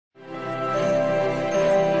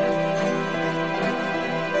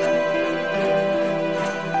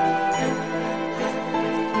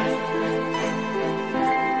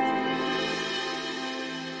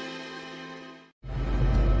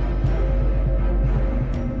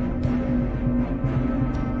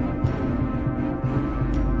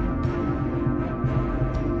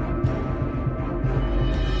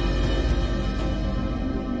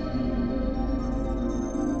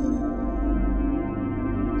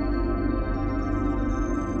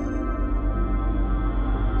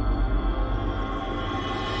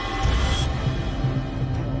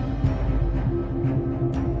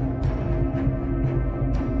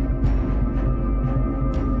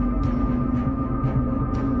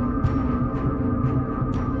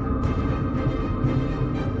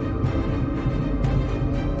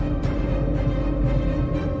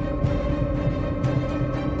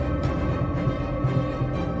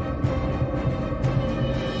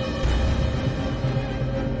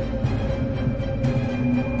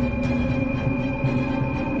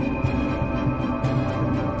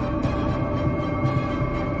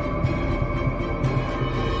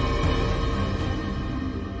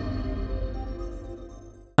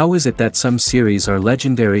How is it that some series are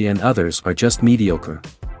legendary and others are just mediocre?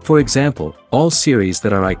 For example, all series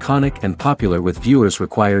that are iconic and popular with viewers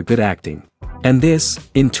require good acting. And this,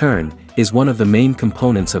 in turn, is one of the main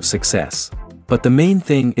components of success. But the main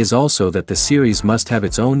thing is also that the series must have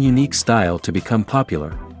its own unique style to become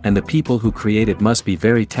popular, and the people who create it must be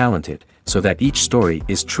very talented, so that each story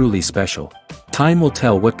is truly special. Time will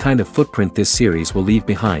tell what kind of footprint this series will leave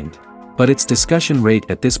behind. But its discussion rate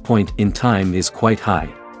at this point in time is quite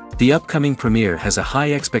high. The upcoming premiere has a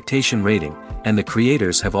high expectation rating, and the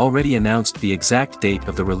creators have already announced the exact date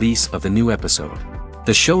of the release of the new episode.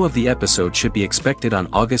 The show of the episode should be expected on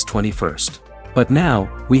August 21st. But now,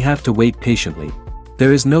 we have to wait patiently.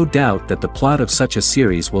 There is no doubt that the plot of such a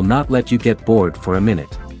series will not let you get bored for a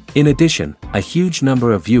minute. In addition, a huge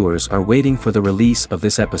number of viewers are waiting for the release of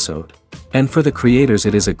this episode. And for the creators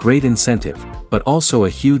it is a great incentive, but also a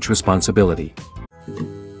huge responsibility.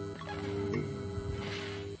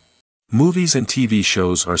 Movies and TV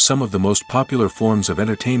shows are some of the most popular forms of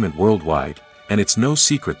entertainment worldwide, and it's no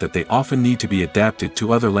secret that they often need to be adapted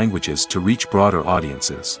to other languages to reach broader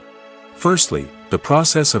audiences. Firstly, the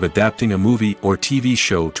process of adapting a movie or TV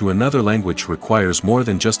show to another language requires more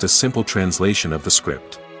than just a simple translation of the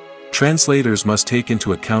script. Translators must take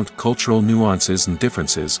into account cultural nuances and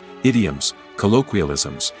differences, idioms,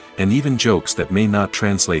 colloquialisms, and even jokes that may not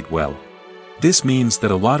translate well. This means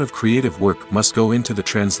that a lot of creative work must go into the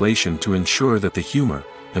translation to ensure that the humor,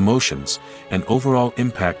 emotions, and overall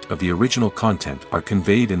impact of the original content are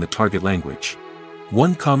conveyed in the target language.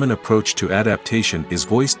 One common approach to adaptation is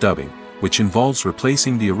voice dubbing, which involves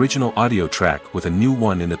replacing the original audio track with a new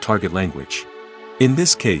one in the target language. In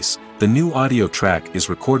this case, the new audio track is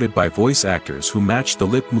recorded by voice actors who match the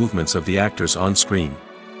lip movements of the actors on screen.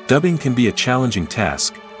 Dubbing can be a challenging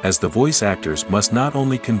task, as the voice actors must not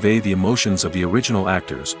only convey the emotions of the original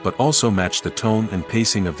actors but also match the tone and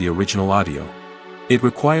pacing of the original audio. It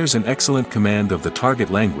requires an excellent command of the target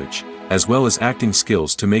language, as well as acting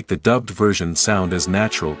skills to make the dubbed version sound as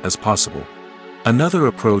natural as possible. Another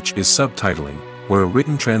approach is subtitling, where a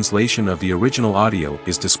written translation of the original audio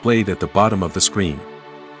is displayed at the bottom of the screen.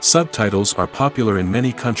 Subtitles are popular in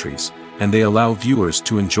many countries, and they allow viewers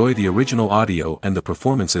to enjoy the original audio and the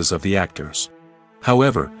performances of the actors.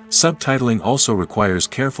 However, subtitling also requires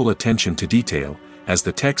careful attention to detail, as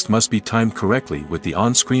the text must be timed correctly with the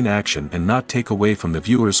on-screen action and not take away from the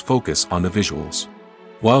viewer's focus on the visuals.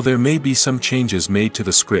 While there may be some changes made to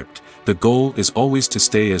the script, the goal is always to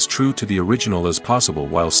stay as true to the original as possible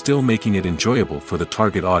while still making it enjoyable for the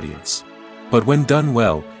target audience. But when done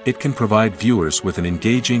well, it can provide viewers with an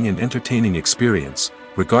engaging and entertaining experience,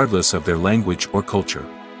 regardless of their language or culture.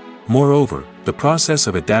 Moreover, the process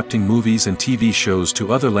of adapting movies and TV shows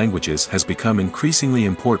to other languages has become increasingly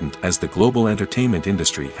important as the global entertainment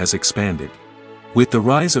industry has expanded. With the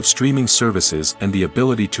rise of streaming services and the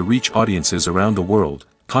ability to reach audiences around the world,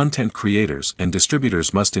 content creators and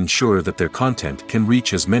distributors must ensure that their content can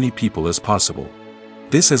reach as many people as possible.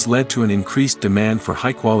 This has led to an increased demand for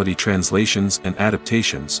high-quality translations and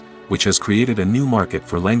adaptations, which has created a new market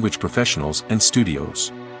for language professionals and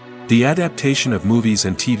studios. The adaptation of movies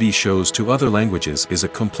and TV shows to other languages is a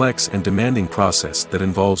complex and demanding process that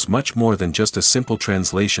involves much more than just a simple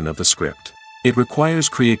translation of the script. It requires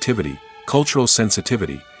creativity, cultural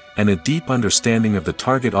sensitivity, and a deep understanding of the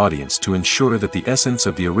target audience to ensure that the essence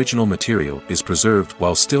of the original material is preserved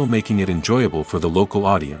while still making it enjoyable for the local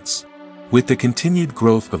audience. With the continued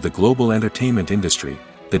growth of the global entertainment industry,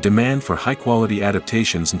 the demand for high-quality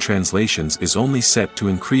adaptations and translations is only set to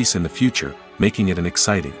increase in the future, making it an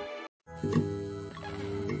exciting.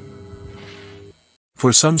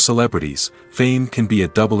 For some celebrities, fame can be a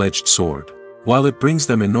double-edged sword. While it brings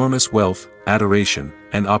them enormous wealth, adoration,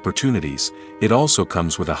 and opportunities, it also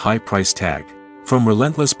comes with a high price tag. From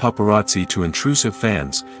relentless paparazzi to intrusive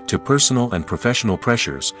fans, to personal and professional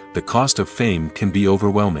pressures, the cost of fame can be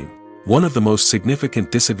overwhelming. One of the most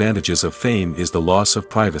significant disadvantages of fame is the loss of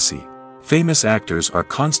privacy. Famous actors are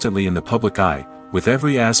constantly in the public eye, with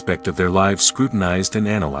every aspect of their lives scrutinized and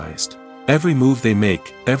analyzed. Every move they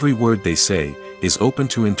make, every word they say, is open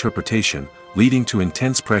to interpretation, leading to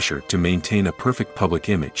intense pressure to maintain a perfect public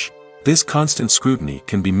image. This constant scrutiny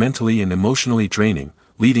can be mentally and emotionally draining,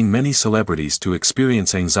 leading many celebrities to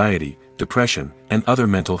experience anxiety, depression, and other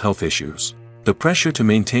mental health issues. The pressure to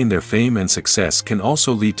maintain their fame and success can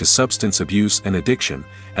also lead to substance abuse and addiction,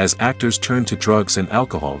 as actors turn to drugs and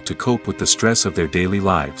alcohol to cope with the stress of their daily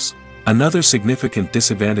lives. Another significant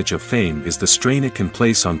disadvantage of fame is the strain it can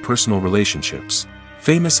place on personal relationships.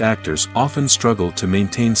 Famous actors often struggle to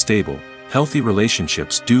maintain stable, healthy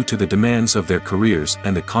relationships due to the demands of their careers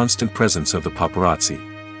and the constant presence of the paparazzi.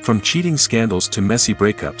 From cheating scandals to messy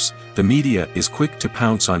breakups, the media is quick to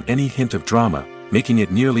pounce on any hint of drama, making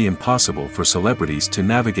it nearly impossible for celebrities to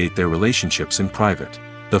navigate their relationships in private.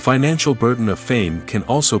 The financial burden of fame can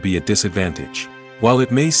also be a disadvantage. While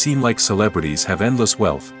it may seem like celebrities have endless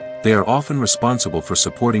wealth, they are often responsible for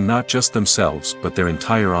supporting not just themselves but their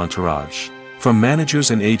entire entourage. From managers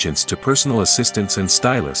and agents to personal assistants and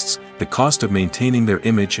stylists, the cost of maintaining their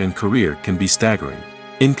image and career can be staggering.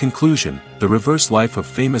 In conclusion, the reverse life of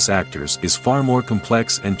famous actors is far more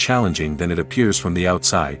complex and challenging than it appears from the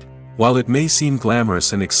outside. While it may seem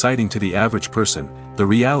glamorous and exciting to the average person, the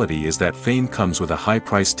reality is that fame comes with a high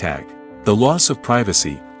price tag. The loss of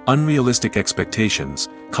privacy, unrealistic expectations,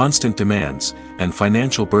 constant demands, and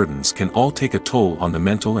financial burdens can all take a toll on the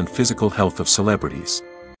mental and physical health of celebrities.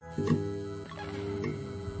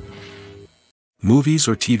 Movies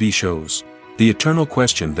or TV shows? The eternal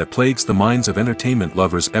question that plagues the minds of entertainment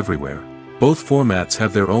lovers everywhere. Both formats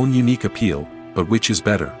have their own unique appeal, but which is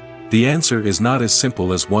better? The answer is not as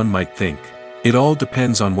simple as one might think. It all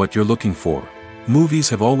depends on what you're looking for. Movies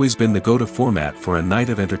have always been the go-to format for a night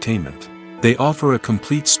of entertainment. They offer a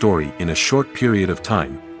complete story in a short period of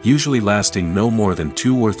time, usually lasting no more than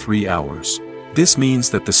 2 or 3 hours. This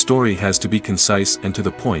means that the story has to be concise and to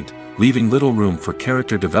the point, leaving little room for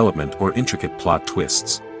character development or intricate plot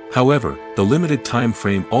twists. However, the limited time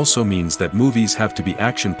frame also means that movies have to be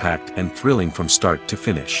action-packed and thrilling from start to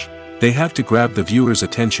finish. They have to grab the viewer's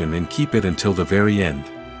attention and keep it until the very end.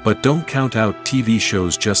 But don't count out TV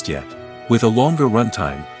shows just yet. With a longer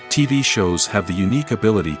runtime, TV shows have the unique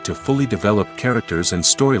ability to fully develop characters and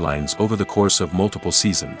storylines over the course of multiple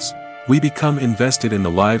seasons. We become invested in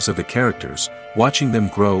the lives of the characters, watching them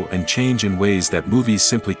grow and change in ways that movies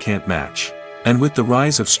simply can't match. And with the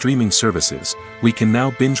rise of streaming services, we can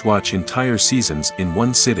now binge-watch entire seasons in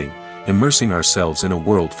one sitting, immersing ourselves in a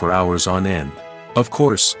world for hours on end. Of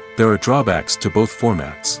course, there are drawbacks to both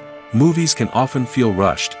formats. Movies can often feel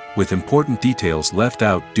rushed, with important details left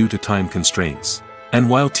out due to time constraints. And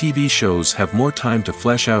while TV shows have more time to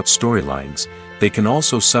flesh out storylines, they can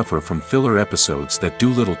also suffer from filler episodes that do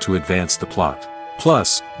little to advance the plot.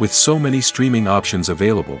 Plus, with so many streaming options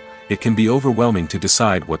available, it can be overwhelming to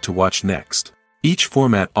decide what to watch next. Each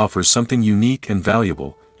format offers something unique and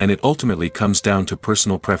valuable, and it ultimately comes down to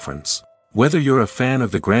personal preference. Whether you're a fan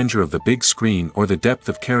of the grandeur of the big screen or the depth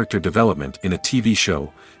of character development in a TV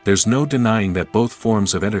show, there's no denying that both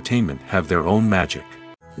forms of entertainment have their own magic.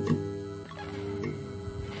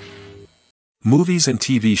 Movies and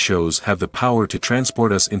TV shows have the power to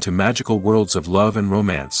transport us into magical worlds of love and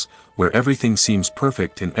romance, where everything seems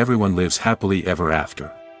perfect and everyone lives happily ever after.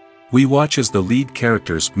 We watch as the lead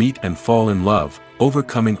characters meet and fall in love,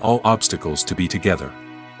 overcoming all obstacles to be together.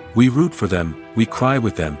 We root for them, we cry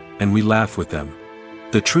with them, and we laugh with them.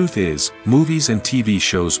 The truth is, movies and TV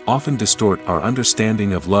shows often distort our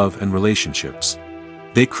understanding of love and relationships.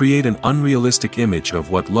 They create an unrealistic image of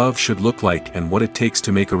what love should look like and what it takes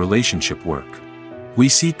to make a relationship work. We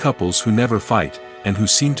see couples who never fight, and who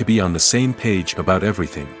seem to be on the same page about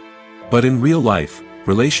everything. But in real life,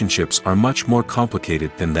 relationships are much more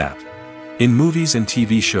complicated than that. In movies and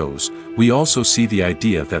TV shows, we also see the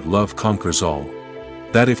idea that love conquers all.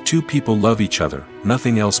 That if two people love each other,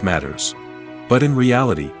 nothing else matters. But in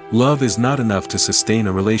reality, love is not enough to sustain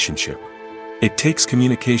a relationship. It takes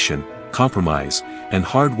communication, compromise, and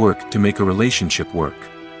hard work to make a relationship work.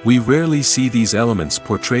 We rarely see these elements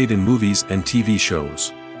portrayed in movies and TV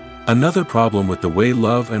shows. Another problem with the way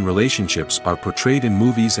love and relationships are portrayed in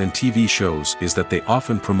movies and TV shows is that they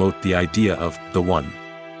often promote the idea of the one.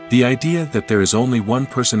 The idea that there is only one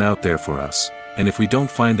person out there for us, and if we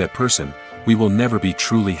don't find that person, we will never be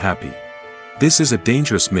truly happy. This is a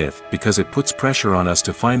dangerous myth because it puts pressure on us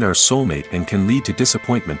to find our soulmate and can lead to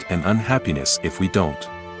disappointment and unhappiness if we don't.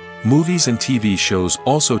 Movies and TV shows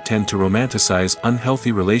also tend to romanticize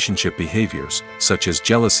unhealthy relationship behaviors, such as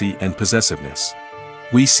jealousy and possessiveness.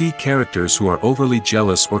 We see characters who are overly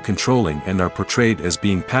jealous or controlling and are portrayed as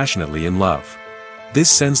being passionately in love. This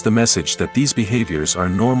sends the message that these behaviors are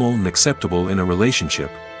normal and acceptable in a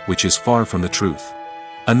relationship, which is far from the truth.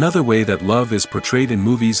 Another way that love is portrayed in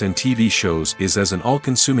movies and TV shows is as an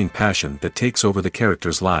all-consuming passion that takes over the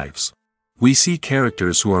characters' lives. We see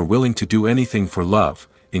characters who are willing to do anything for love,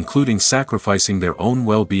 including sacrificing their own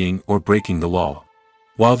well-being or breaking the law.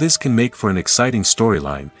 While this can make for an exciting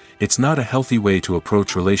storyline, it's not a healthy way to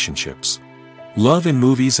approach relationships. Love in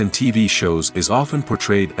movies and TV shows is often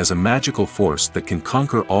portrayed as a magical force that can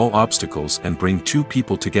conquer all obstacles and bring two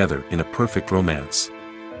people together in a perfect romance.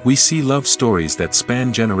 We see love stories that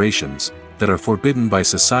span generations, that are forbidden by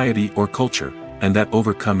society or culture, and that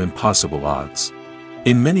overcome impossible odds.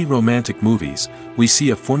 In many romantic movies, we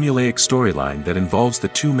see a formulaic storyline that involves the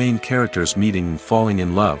two main characters meeting and falling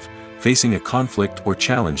in love, facing a conflict or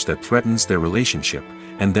challenge that threatens their relationship,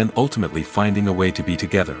 and then ultimately finding a way to be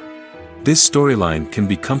together. This storyline can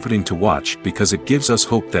be comforting to watch because it gives us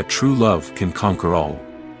hope that true love can conquer all.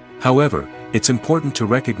 However, it's important to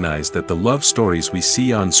recognize that the love stories we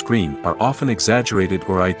see on screen are often exaggerated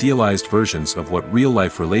or idealized versions of what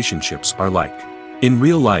real-life relationships are like. In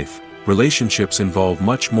real life, relationships involve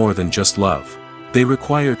much more than just love. They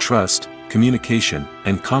require trust, communication,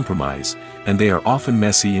 and compromise, and they are often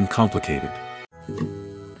messy and complicated.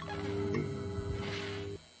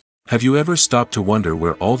 Have you ever stopped to wonder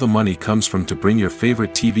where all the money comes from to bring your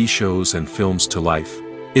favorite TV shows and films to life?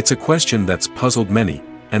 It's a question that's puzzled many,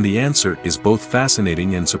 and the answer is both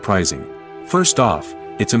fascinating and surprising. First off,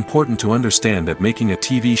 it's important to understand that making a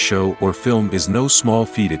TV show or film is no small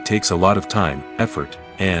feat. It takes a lot of time, effort,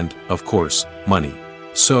 and, of course, money.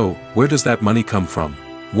 So, where does that money come from?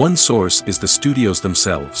 One source is the studios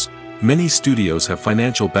themselves. Many studios have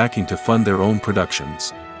financial backing to fund their own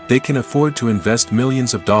productions. They can afford to invest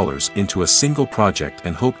millions of dollars into a single project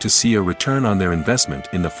and hope to see a return on their investment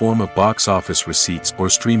in the form of box office receipts or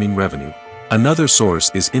streaming revenue. Another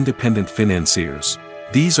source is independent financiers.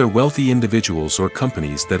 These are wealthy individuals or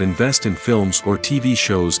companies that invest in films or TV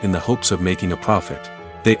shows in the hopes of making a profit.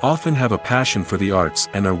 They often have a passion for the arts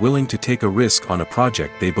and are willing to take a risk on a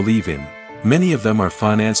project they believe in. Many of them are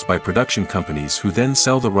financed by production companies who then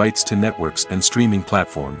sell the rights to networks and streaming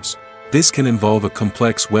platforms. This can involve a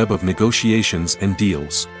complex web of negotiations and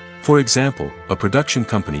deals. For example, a production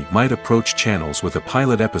company might approach channels with a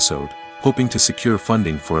pilot episode, hoping to secure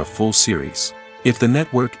funding for a full series. If the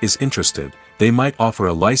network is interested, they might offer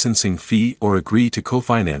a licensing fee or agree to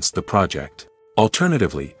co-finance the project.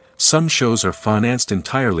 Alternatively, some shows are financed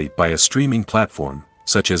entirely by a streaming platform,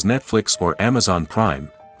 such as Netflix or Amazon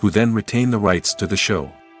Prime, who then retain the rights to the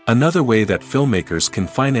show. Another way that filmmakers can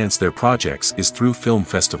finance their projects is through film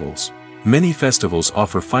festivals. Many festivals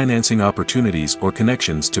offer financing opportunities or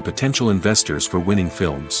connections to potential investors for winning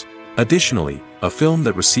films. Additionally, a film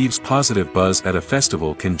that receives positive buzz at a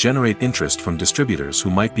festival can generate interest from distributors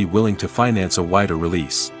who might be willing to finance a wider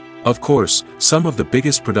release. Of course, some of the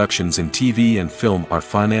biggest productions in TV and film are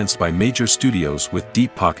financed by major studios with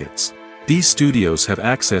deep pockets. These studios have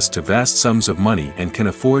access to vast sums of money and can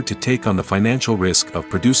afford to take on the financial risk of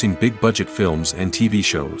producing big-budget films and TV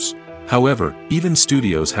shows. However, even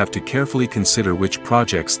studios have to carefully consider which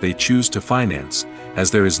projects they choose to finance,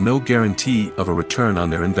 as there is no guarantee of a return on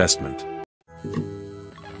their investment.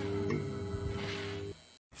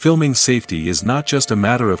 Filming safety is not just a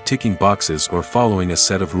matter of ticking boxes or following a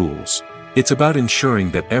set of rules. It's about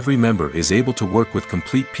ensuring that every member is able to work with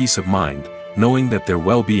complete peace of mind, knowing that their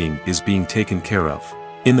well-being is being taken care of.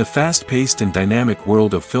 In the fast-paced and dynamic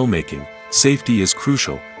world of filmmaking, safety is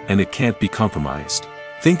crucial, and it can't be compromised.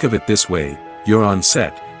 Think of it this way: you're on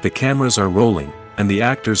set, the cameras are rolling, and the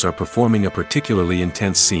actors are performing a particularly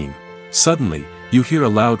intense scene. Suddenly, you hear a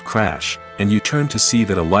loud crash, and you turn to see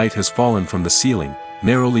that a light has fallen from the ceiling,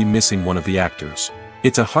 narrowly missing one of the actors.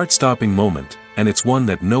 It's a heart-stopping moment, and it's one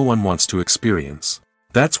that no one wants to experience.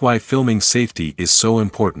 That's why filming safety is so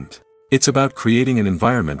important. It's about creating an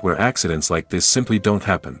environment where accidents like this simply don't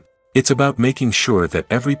happen. It's about making sure that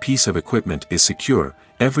every piece of equipment is secure,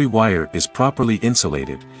 every wire is properly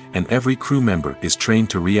insulated, and every crew member is trained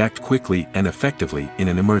to react quickly and effectively in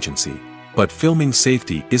an emergency. But filming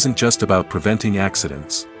safety isn't just about preventing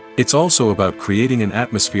accidents. It's also about creating an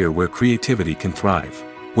atmosphere where creativity can thrive.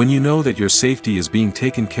 When you know that your safety is being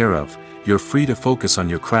taken care of, you're free to focus on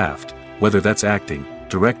your craft, whether that's acting,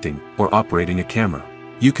 directing, or operating a camera.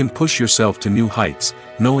 You can push yourself to new heights,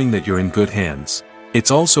 knowing that you're in good hands.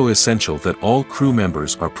 It's also essential that all crew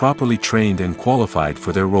members are properly trained and qualified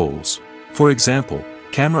for their roles. For example,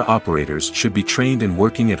 camera operators should be trained in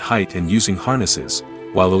working at height and using harnesses,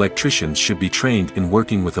 while electricians should be trained in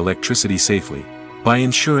working with electricity safely. By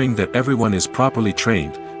ensuring that everyone is properly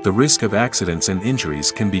trained, the risk of accidents and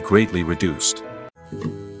injuries can be greatly reduced.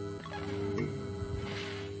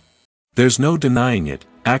 There's no denying it,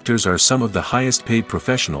 actors are some of the highest paid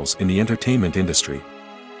professionals in the entertainment industry.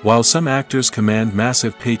 While some actors command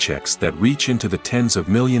massive paychecks that reach into the tens of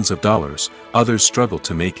millions of dollars, others struggle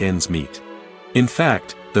to make ends meet. In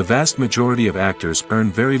fact, the vast majority of actors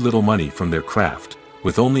earn very little money from their craft,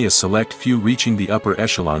 with only a select few reaching the upper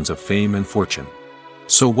echelons of fame and fortune.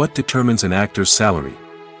 So what determines an actor's salary?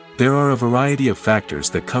 There are a variety of factors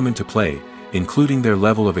that come into play, including their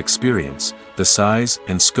level of experience, the size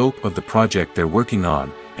and scope of the project they're working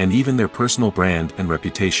on, and even their personal brand and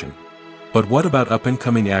reputation. But what about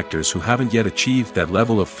up-and-coming actors who haven't yet achieved that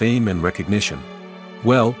level of fame and recognition?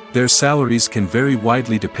 Well, their salaries can vary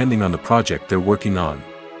widely depending on the project they're working on.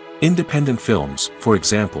 Independent films, for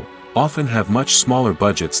example, often have much smaller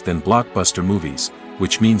budgets than blockbuster movies,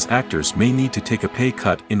 which means actors may need to take a pay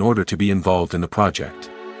cut in order to be involved in the project.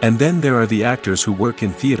 And then there are the actors who work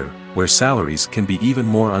in theater, where salaries can be even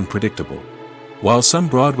more unpredictable. While some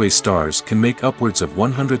Broadway stars can make upwards of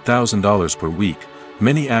 $100,000 per week,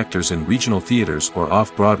 many actors in regional theaters or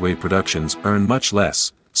off-Broadway productions earn much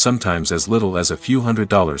less, sometimes as little as a few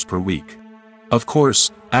 $100s per week. Of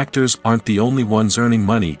course, actors aren't the only ones earning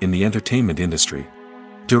money in the entertainment industry.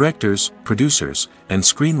 Directors, producers, and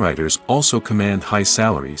screenwriters also command high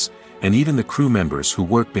salaries, and even the crew members who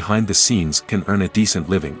work behind the scenes can earn a decent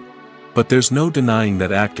living. But there's no denying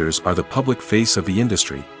that actors are the public face of the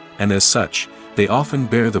industry, and as such, they often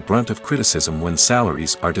bear the brunt of criticism when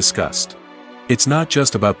salaries are discussed. It's not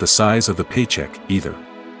just about the size of the paycheck, either.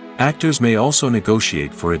 Actors may also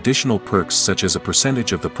negotiate for additional perks such as a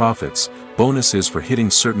percentage of the profits, bonuses for hitting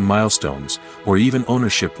certain milestones, or even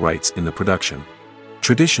ownership rights in the production.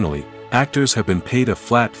 Traditionally, actors have been paid a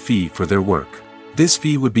flat fee for their work. This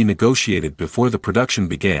fee would be negotiated before the production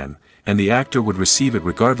began, and the actor would receive it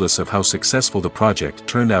regardless of how successful the project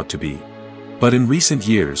turned out to be. But in recent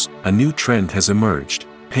years, a new trend has emerged,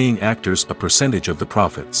 paying actors a percentage of the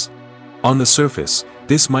profits. On the surface,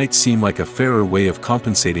 this might seem like a fairer way of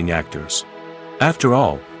compensating actors. After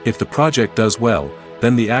all, if the project does well,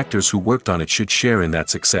 then the actors who worked on it should share in that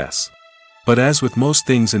success. But as with most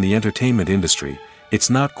things in the entertainment industry, it's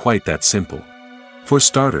not quite that simple. For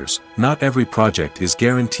starters, not every project is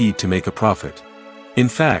guaranteed to make a profit. In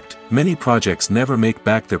fact, many projects never make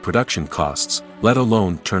back their production costs, let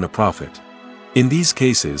alone turn a profit. In these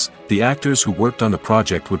cases, the actors who worked on the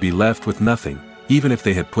project would be left with nothing, even if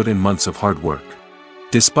they had put in months of hard work.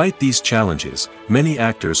 Despite these challenges, many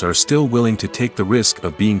actors are still willing to take the risk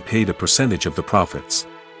of being paid a percentage of the profits.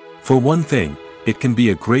 For one thing, it can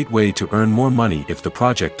be a great way to earn more money if the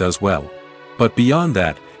project does well. But beyond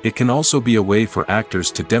that, it can also be a way for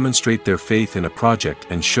actors to demonstrate their faith in a project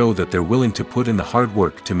and show that they're willing to put in the hard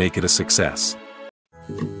work to make it a success.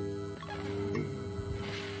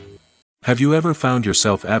 Have you ever found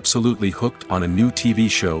yourself absolutely hooked on a new TV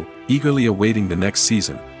show, eagerly awaiting the next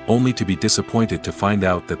season, only to be disappointed to find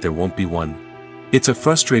out that there won't be one? It's a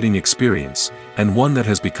frustrating experience, and one that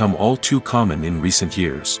has become all too common in recent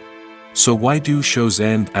years. So why do shows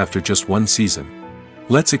end after just one season?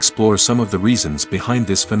 Let's explore some of the reasons behind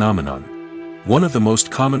this phenomenon. One of the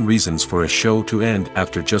most common reasons for a show to end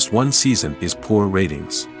after just one season is poor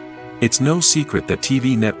ratings. It's no secret that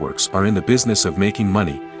TV networks are in the business of making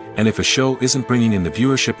money, and if a show isn't bringing in the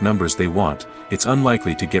viewership numbers they want, it's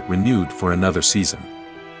unlikely to get renewed for another season.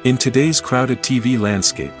 In today's crowded TV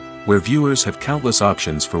landscape, where viewers have countless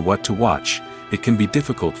options for what to watch, it can be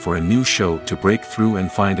difficult for a new show to break through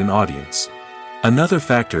and find an audience. Another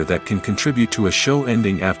factor that can contribute to a show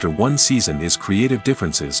ending after one season is creative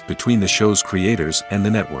differences between the show's creators and the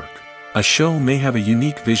network. A show may have a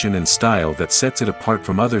unique vision and style that sets it apart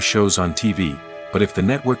from other shows on TV, but if the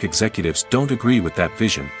network executives don't agree with that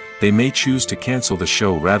vision, they may choose to cancel the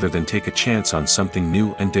show rather than take a chance on something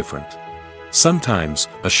new and different. Sometimes,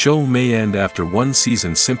 a show may end after one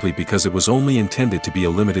season simply because it was only intended to be a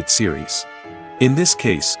limited series. In this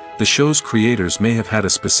case, the show's creators may have had a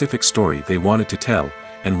specific story they wanted to tell,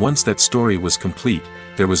 and once that story was complete,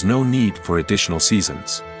 there was no need for additional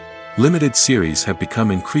seasons. Limited series have become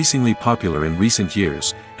increasingly popular in recent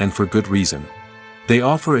years, and for good reason. They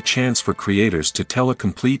offer a chance for creators to tell a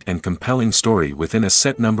complete and compelling story within a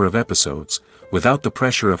set number of episodes, without the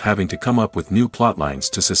pressure of having to come up with new plotlines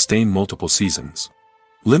to sustain multiple seasons.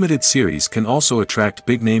 Limited series can also attract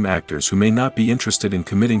big-name actors who may not be interested in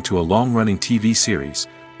committing to a long-running TV series,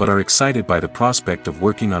 but are excited by the prospect of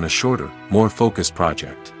working on a shorter, more focused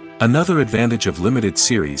project. Another advantage of limited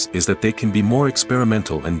series is that they can be more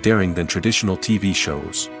experimental and daring than traditional TV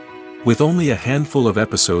shows. With only a handful of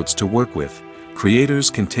episodes to work with,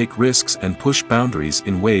 creators can take risks and push boundaries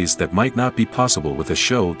in ways that might not be possible with a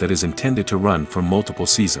show that is intended to run for multiple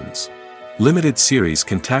seasons. Limited series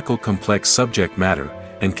can tackle complex subject matter,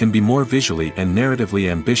 and can be more visually and narratively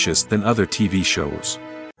ambitious than other TV shows.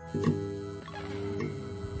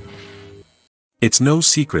 It's no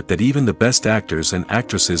secret that even the best actors and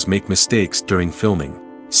actresses make mistakes during filming.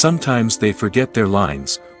 Sometimes they forget their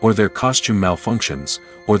lines, or their costume malfunctions,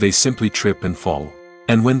 or they simply trip and fall.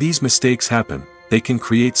 And when these mistakes happen, they can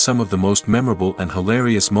create some of the most memorable and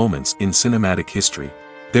hilarious moments in cinematic history.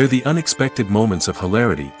 They're the unexpected moments of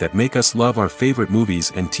hilarity that make us love our favorite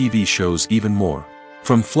movies and TV shows even more.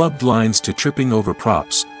 From flubbed lines to tripping over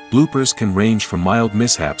props, bloopers can range from mild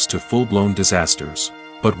mishaps to full-blown disasters.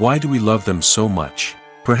 But why do we love them so much?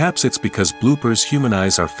 Perhaps it's because bloopers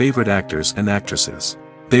humanize our favorite actors and actresses.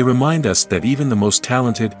 They remind us that even the most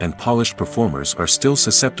talented and polished performers are still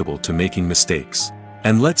susceptible to making mistakes.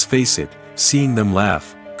 And let's face it, seeing them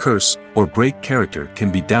laugh, curse, or break character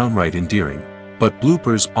can be downright endearing. But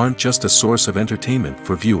bloopers aren't just a source of entertainment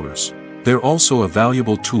for viewers. They're also a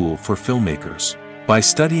valuable tool for filmmakers. By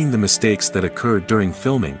studying the mistakes that occurred during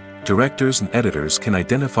filming, directors and editors can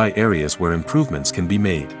identify areas where improvements can be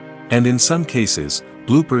made. And in some cases,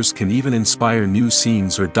 bloopers can even inspire new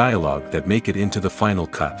scenes or dialogue that make it into the final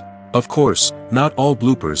cut. Of course, not all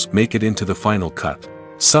bloopers make it into the final cut.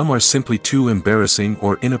 Some are simply too embarrassing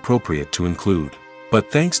or inappropriate to include. But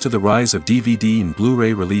thanks to the rise of DVD and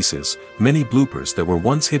Blu-ray releases, many bloopers that were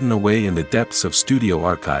once hidden away in the depths of studio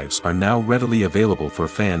archives are now readily available for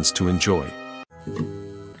fans to enjoy.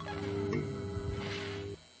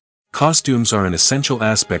 Costumes are an essential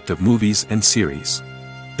aspect of movies and series.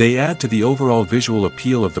 They add to the overall visual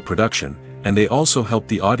appeal of the production, and they also help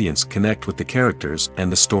the audience connect with the characters and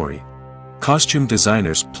the story. Costume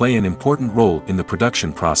designers play an important role in the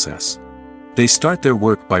production process. They start their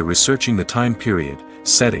work by researching the time period,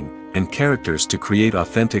 setting, and characters to create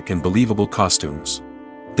authentic and believable costumes.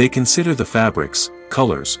 They consider the fabrics,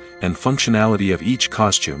 colors, and functionality of each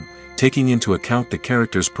costume, taking into account the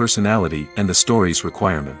character's personality and the story's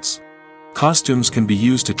requirements. Costumes can be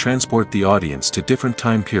used to transport the audience to different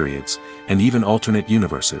time periods, and even alternate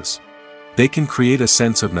universes. They can create a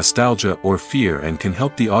sense of nostalgia or fear and can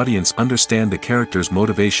help the audience understand the character's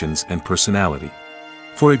motivations and personality.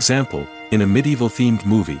 For example, in a medieval-themed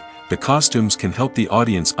movie, the costumes can help the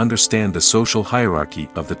audience understand the social hierarchy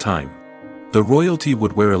of the time. The royalty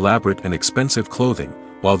would wear elaborate and expensive clothing,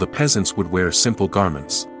 while the peasants would wear simple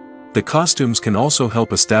garments. The costumes can also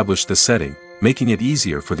help establish the setting, making it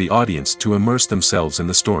easier for the audience to immerse themselves in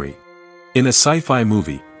the story. In a sci-fi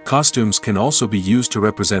movie, costumes can also be used to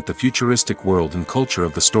represent the futuristic world and culture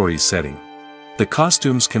of the story's setting. The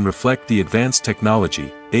costumes can reflect the advanced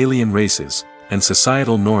technology, alien races, and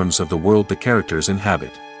societal norms of the world the characters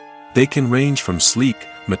inhabit. They can range from sleek,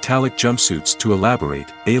 metallic jumpsuits to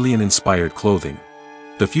elaborate, alien-inspired clothing.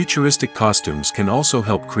 The futuristic costumes can also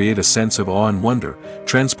help create a sense of awe and wonder,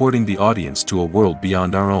 transporting the audience to a world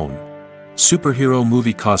beyond our own. Superhero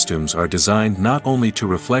movie costumes are designed not only to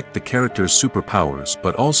reflect the character's superpowers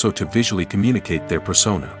but also to visually communicate their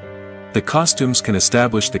persona. The costumes can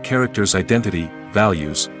establish the character's identity,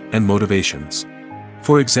 values, and motivations.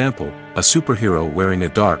 For example, a superhero wearing a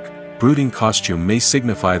dark, brooding costume may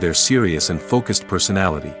signify their serious and focused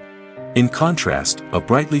personality. In contrast, a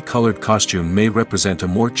brightly colored costume may represent a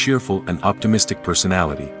more cheerful and optimistic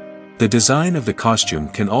personality. The design of the costume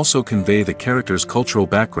can also convey the character's cultural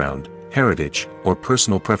background, heritage, or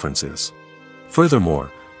personal preferences.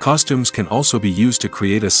 Furthermore, costumes can also be used to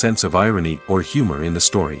create a sense of irony or humor in the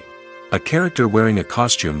story. A character wearing a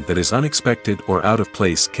costume that is unexpected or out of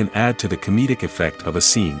place can add to the comedic effect of a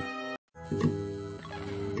scene.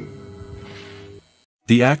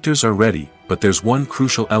 The actors are ready, but there's one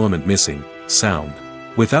crucial element missing: sound.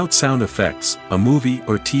 Without sound effects, a movie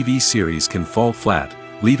or TV series can fall flat,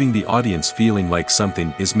 leaving the audience feeling like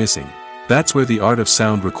something is missing. That's where the art of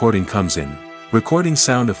sound recording comes in. Recording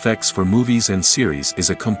sound effects for movies and series is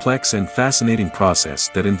a complex and fascinating process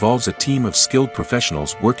that involves a team of skilled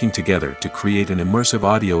professionals working together to create an immersive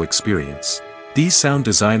audio experience. These sound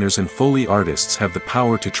designers and Foley artists have the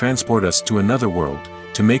power to transport us to another world,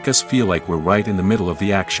 to make us feel like we're right in the middle of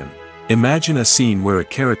the action. Imagine a scene where a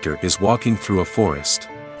character is walking through a forest.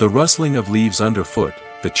 The rustling of leaves underfoot,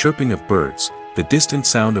 the chirping of birds, the distant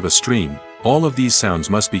sound of a stream, all of these sounds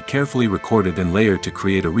must be carefully recorded and layered to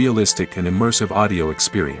create a realistic and immersive audio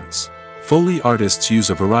experience. Foley artists use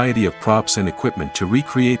a variety of props and equipment to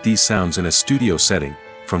recreate these sounds in a studio setting,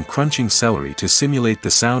 from crunching celery to simulate the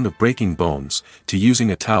sound of breaking bones, to using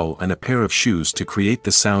a towel and a pair of shoes to create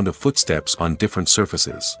the sound of footsteps on different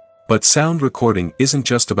surfaces. But sound recording isn't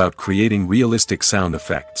just about creating realistic sound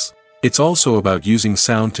effects. It's also about using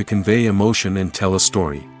sound to convey emotion and tell a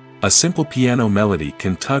story. A simple piano melody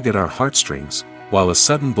can tug at our heartstrings, while a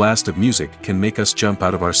sudden blast of music can make us jump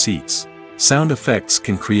out of our seats. Sound effects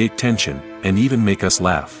can create tension, and even make us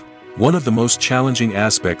laugh. One of the most challenging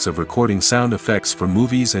aspects of recording sound effects for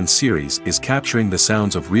movies and series is capturing the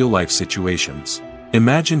sounds of real-life situations.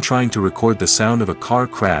 Imagine trying to record the sound of a car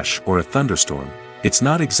crash or a thunderstorm. It's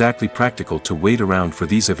not exactly practical to wait around for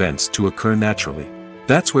these events to occur naturally.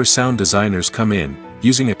 That's where sound designers come in,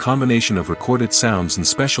 using a combination of recorded sounds and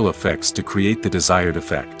special effects to create the desired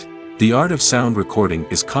effect. The art of sound recording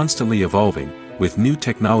is constantly evolving, with new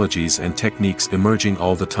technologies and techniques emerging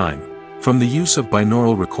all the time. From the use of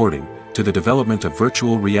binaural recording, to the development of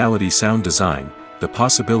virtual reality sound design, the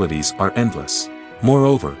possibilities are endless.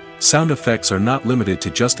 Moreover, sound effects are not limited to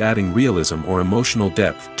just adding realism or emotional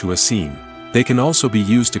depth to a scene. They can also be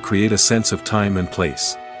used to create a sense of time and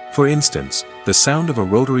place. For instance, the sound of a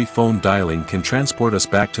rotary phone dialing can transport us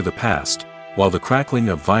back to the past, while the crackling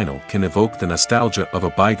of vinyl can evoke the nostalgia of a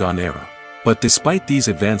bygone era. But despite these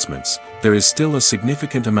advancements, there is still a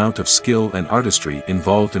significant amount of skill and artistry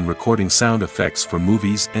involved in recording sound effects for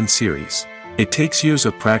movies and series. It takes years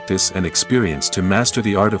of practice and experience to master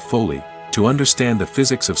the art of Foley, to understand the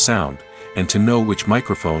physics of sound, and to know which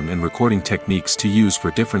microphone and recording techniques to use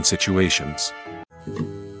for different situations.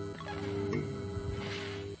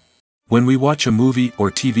 When we watch a movie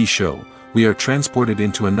or TV show, we are transported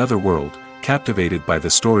into another world, captivated by the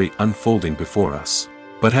story unfolding before us.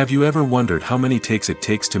 But have you ever wondered how many takes it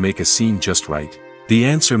takes to make a scene just right? The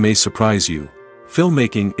answer may surprise you.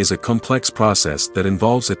 Filmmaking is a complex process that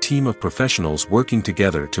involves a team of professionals working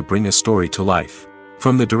together to bring a story to life.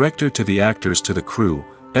 From the director to the actors to the crew,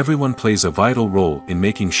 everyone plays a vital role in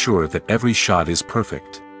making sure that every shot is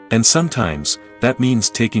perfect. And sometimes, that means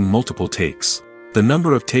taking multiple takes. The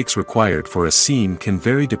number of takes required for a scene can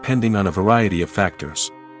vary depending on a variety of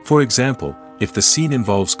factors. For example, if the scene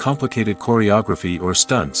involves complicated choreography or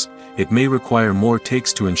stunts, it may require more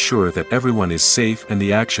takes to ensure that everyone is safe and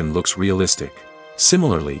the action looks realistic.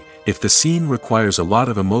 Similarly, if the scene requires a lot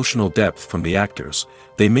of emotional depth from the actors,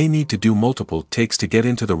 they may need to do multiple takes to get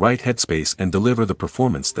into the right headspace and deliver the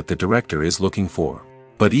performance that the director is looking for.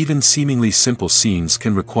 But even seemingly simple scenes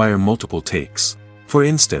can require multiple takes. For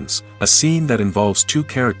instance, a scene that involves two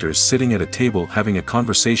characters sitting at a table having a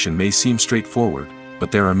conversation may seem straightforward,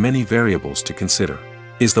 but there are many variables to consider.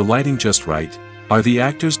 Is the lighting just right? Are the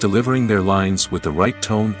actors delivering their lines with the right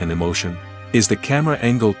tone and emotion? Is the camera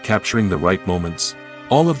angle capturing the right moments?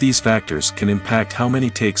 All of these factors can impact how many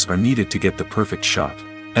takes are needed to get the perfect shot.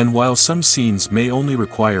 And while some scenes may only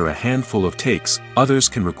require a handful of takes, others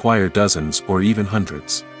can require dozens or even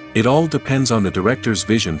hundreds. It all depends on the director's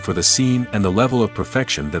vision for the scene and the level of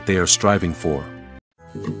perfection that they are striving for.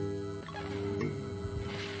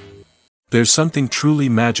 There's something truly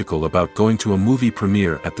magical about going to a movie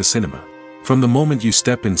premiere at the cinema. From the moment you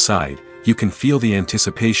step inside, you can feel the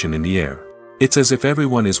anticipation in the air. It's as if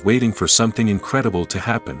everyone is waiting for something incredible to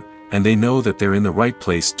happen, and they know that they're in the right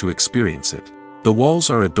place to experience it. The walls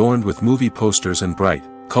are adorned with movie posters and bright,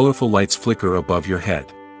 colorful lights flicker above your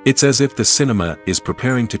head. It's as if the cinema is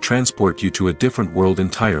preparing to transport you to a different world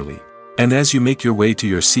entirely. And as you make your way to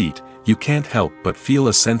your seat, you can't help but feel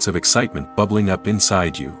a sense of excitement bubbling up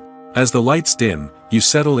inside you. As the lights dim, you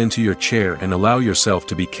settle into your chair and allow yourself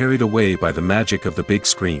to be carried away by the magic of the big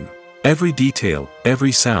screen. Every detail,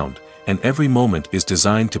 every sound, and every moment is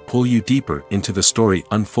designed to pull you deeper into the story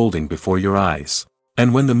unfolding before your eyes.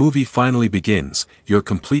 And when the movie finally begins, you're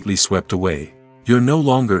completely swept away. You're no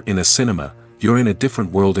longer in a cinema, you're in a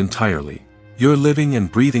different world entirely. You're living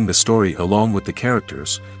and breathing the story along with the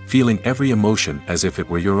characters, feeling every emotion as if it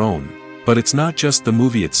were your own. But it's not just the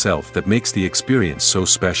movie itself that makes the experience so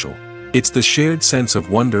special. It's the shared sense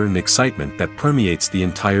of wonder and excitement that permeates the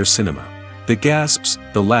entire cinema. The gasps,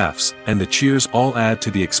 the laughs, and the cheers all add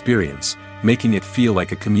to the experience, making it feel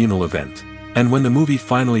like a communal event. And when the movie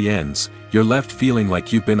finally ends, you're left feeling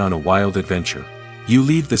like you've been on a wild adventure. You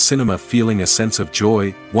leave the cinema feeling a sense of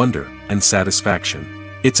joy, wonder, and satisfaction.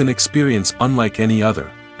 It's an experience unlike any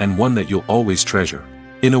other, and one that you'll always treasure.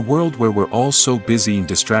 In a world where we're all so busy and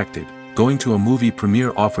distracted, going to a movie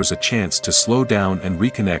premiere offers a chance to slow down and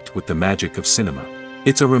reconnect with the magic of cinema.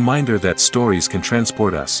 It's a reminder that stories can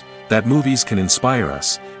transport us, that movies can inspire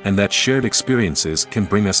us, and that shared experiences can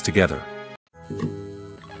bring us together.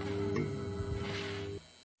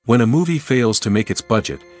 When a movie fails to make its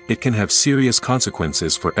budget, it can have serious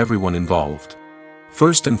consequences for everyone involved.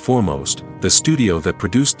 First and foremost, the studio that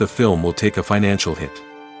produced the film will take a financial hit.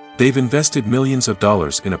 They've invested millions of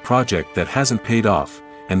dollars in a project that hasn't paid off,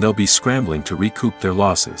 and they'll be scrambling to recoup their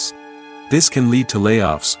losses. This can lead to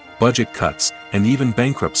layoffs, budget cuts, and even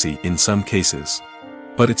bankruptcy in some cases.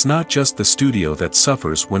 But it's not just the studio that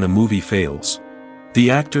suffers when a movie fails.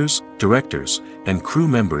 The actors, directors, and crew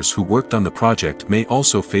members who worked on the project may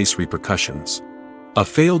also face repercussions. A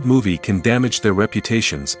failed movie can damage their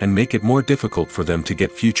reputations and make it more difficult for them to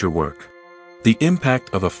get future work. The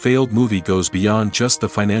impact of a failed movie goes beyond just the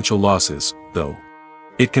financial losses, though.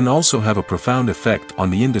 It can also have a profound effect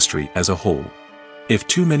on the industry as a whole. If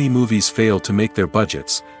too many movies fail to make their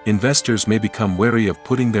budgets, investors may become wary of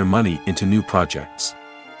putting their money into new projects.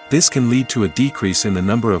 This can lead to a decrease in the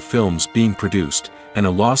number of films being produced, and a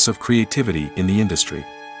loss of creativity in the industry.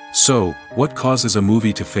 So, what causes a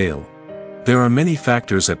movie to fail? There are many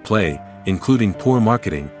factors at play, including poor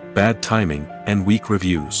marketing, bad timing, and weak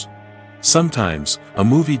reviews. Sometimes, a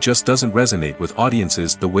movie just doesn't resonate with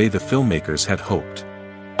audiences the way the filmmakers had hoped.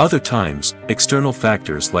 Other times, external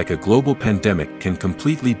factors like a global pandemic can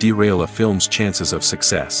completely derail a film's chances of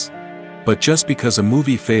success. But just because a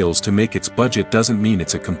movie fails to make its budget doesn't mean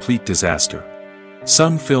it's a complete disaster.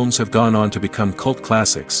 Some films have gone on to become cult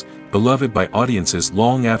classics, beloved by audiences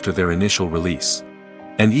long after their initial release.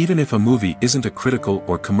 And even if a movie isn't a critical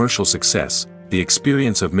or commercial success, the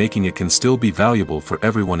experience of making it can still be valuable for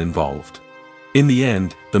everyone involved. In the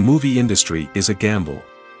end, the movie industry is a gamble.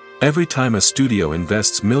 Every time a studio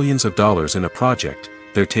invests millions of dollars in a project,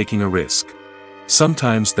 they're taking a risk.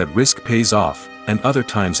 Sometimes that risk pays off, and other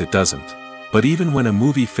times it doesn't. But even when a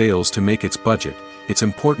movie fails to make its budget, it's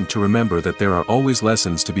important to remember that there are always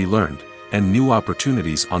lessons to be learned, and new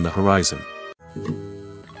opportunities on the horizon.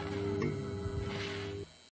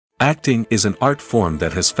 Acting is an art form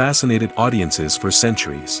that has fascinated audiences for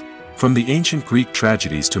centuries. From the ancient Greek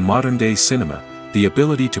tragedies to modern-day cinema, the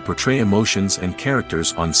ability to portray emotions and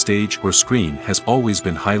characters on stage or screen has always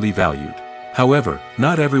been highly valued. However,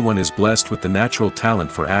 not everyone is blessed with the natural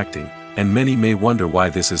talent for acting, and many may wonder why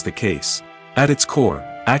this is the case. At its core,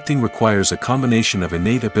 acting requires a combination of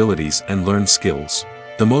innate abilities and learned skills.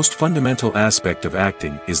 The most fundamental aspect of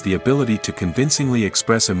acting is the ability to convincingly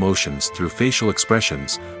express emotions through facial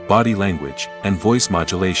expressions, body language, and voice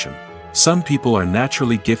modulation. Some people are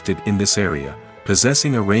naturally gifted in this area,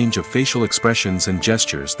 possessing a range of facial expressions and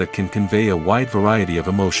gestures that can convey a wide variety of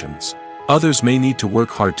emotions. Others may need to work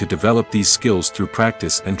hard to develop these skills through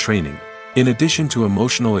practice and training. In addition to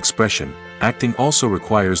emotional expression, acting also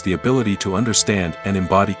requires the ability to understand and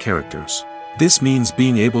embody characters. This means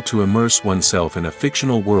being able to immerse oneself in a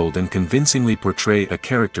fictional world and convincingly portray a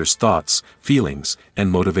character's thoughts, feelings,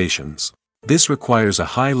 and motivations. This requires a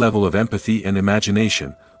high level of empathy and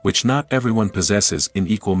imagination, which not everyone possesses in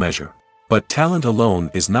equal measure. But talent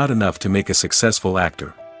alone is not enough to make a successful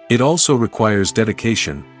actor. It also requires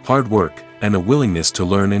dedication, hard work, and a willingness to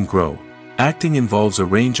learn and grow. Acting involves a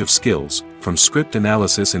range of skills, from script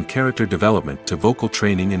analysis and character development to vocal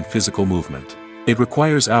training and physical movement. It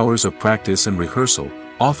requires hours of practice and rehearsal,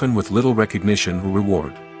 often with little recognition or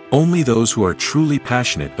reward. Only those who are truly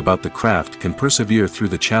passionate about the craft can persevere through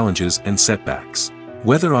the challenges and setbacks.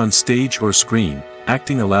 Whether on stage or screen,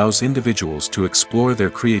 acting allows individuals to explore their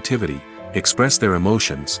creativity, express their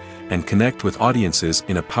emotions, and connect with audiences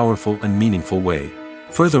in a powerful and meaningful way.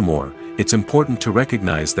 Furthermore, it's important to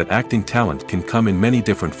recognize that acting talent can come in many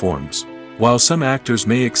different forms. While some actors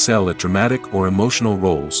may excel at dramatic or emotional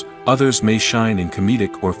roles, others may shine in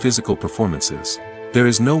comedic or physical performances. There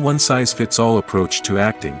is no one-size-fits-all approach to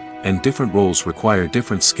acting, and different roles require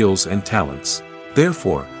different skills and talents.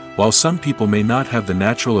 Therefore, while some people may not have the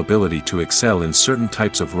natural ability to excel in certain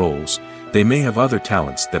types of roles, they may have other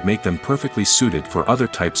talents that make them perfectly suited for other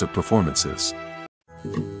types of performances.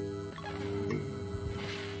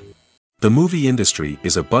 The movie industry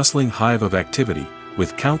is a bustling hive of activity,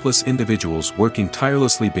 with countless individuals working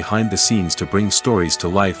tirelessly behind the scenes to bring stories to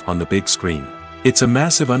life on the big screen. It's a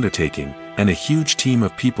massive undertaking, and a huge team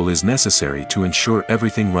of people is necessary to ensure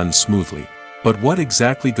everything runs smoothly. But what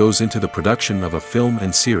exactly goes into the production of a film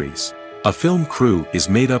and series? A film crew is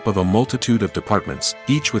made up of a multitude of departments,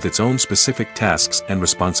 each with its own specific tasks and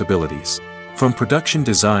responsibilities. From production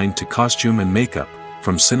design to costume and makeup,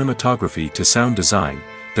 from cinematography to sound design,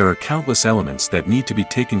 there are countless elements that need to be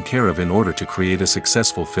taken care of in order to create a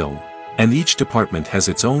successful film. And each department has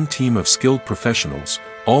its own team of skilled professionals,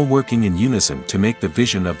 all working in unison to make the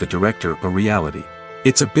vision of the director a reality.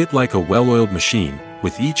 It's a bit like a well-oiled machine,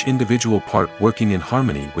 with each individual part working in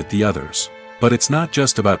harmony with the others. But it's not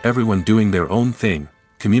just about everyone doing their own thing.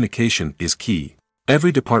 Communication is key.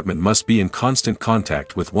 Every department must be in constant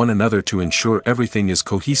contact with one another to ensure everything is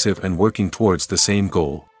cohesive and working towards the same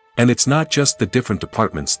goal. And it's not just the different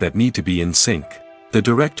departments that need to be in sync. The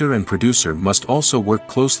director and producer must also work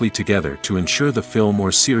closely together to ensure the film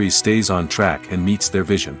or series stays on track and meets their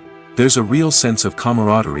vision. There's a real sense of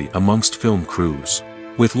camaraderie amongst film crews.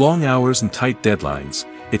 With long hours and tight deadlines,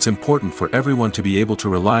 it's important for everyone to be able to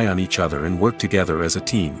rely on each other and work together as a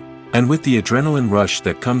team. And with the adrenaline rush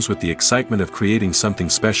that comes with the excitement of creating something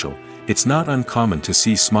special, it's not uncommon to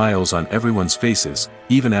see smiles on everyone's faces,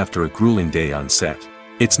 even after a grueling day on set.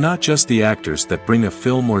 It's not just the actors that bring a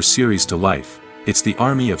film or series to life, it's the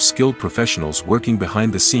army of skilled professionals working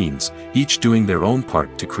behind the scenes, each doing their own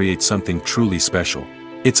part to create something truly special.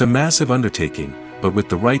 It's a massive undertaking, but with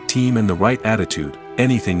the right team and the right attitude,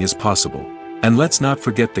 anything is possible. And let's not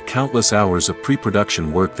forget the countless hours of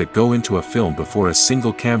pre-production work that go into a film before a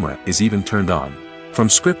single camera is even turned on. From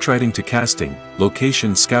scriptwriting to casting,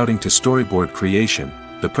 location scouting to storyboard creation,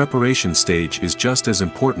 the preparation stage is just as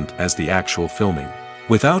important as the actual filming.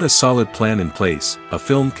 Without a solid plan in place, a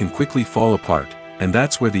film can quickly fall apart, and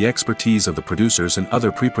that's where the expertise of the producers and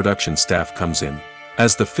other pre-production staff comes in.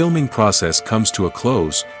 As the filming process comes to a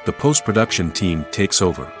close, the post-production team takes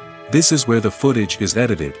over. This is where the footage is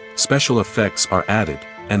edited, special effects are added,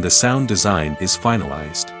 and the sound design is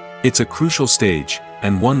finalized. It's a crucial stage,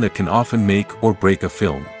 and one that can often make or break a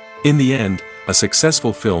film. In the end, a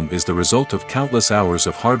successful film is the result of countless hours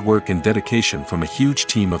of hard work and dedication from a huge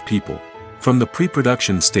team of people. From the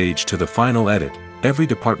pre-production stage to the final edit, every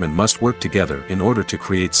department must work together in order to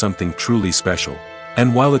create something truly special.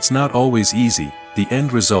 And while it's not always easy, the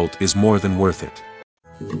end result is more than worth it.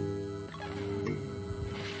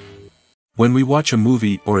 When we watch a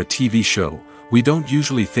movie or a TV show, we don't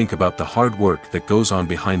usually think about the hard work that goes on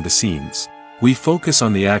behind the scenes. We focus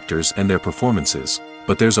on the actors and their performances,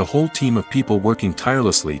 but there's a whole team of people working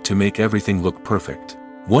tirelessly to make everything look perfect.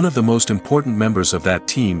 One of the most important members of that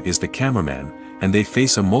team is the cameraman, and they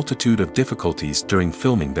face a multitude of difficulties during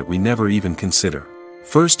filming that we never even consider.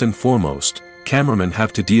 First and foremost, cameramen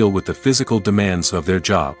have to deal with the physical demands of their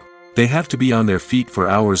job. They have to be on their feet for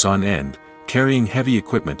hours on end, carrying heavy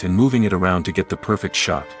equipment and moving it around to get the perfect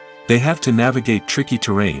shot. They have to navigate tricky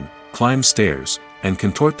terrain, climb stairs, and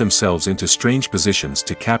contort themselves into strange positions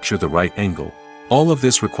to capture the right angle. All of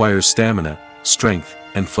this requires stamina, strength,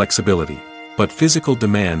 and flexibility. But physical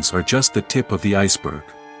demands are just the tip of the iceberg.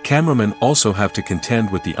 Cameramen also have to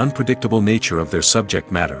contend with the unpredictable nature of their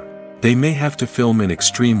subject matter. They may have to film in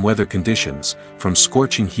extreme weather conditions, from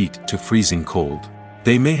scorching heat to freezing cold.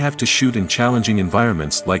 They may have to shoot in challenging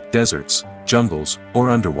environments like deserts, jungles, or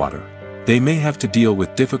underwater. They may have to deal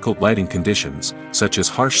with difficult lighting conditions, such as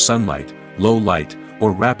harsh sunlight, low light,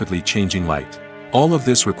 or rapidly changing light. All of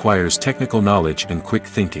this requires technical knowledge and quick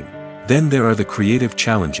thinking. Then there are the creative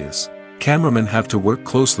challenges. Cameramen have to work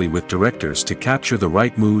closely with directors to capture the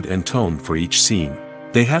right mood and tone for each scene.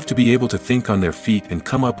 They have to be able to think on their feet and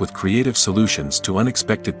come up with creative solutions to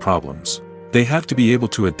unexpected problems. They have to be able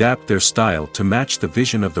to adapt their style to match the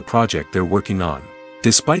vision of the project they're working on.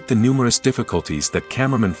 Despite the numerous difficulties that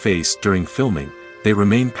cameramen face during filming, they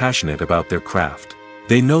remain passionate about their craft.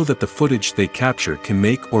 They know that the footage they capture can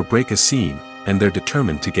make or break a scene, and they're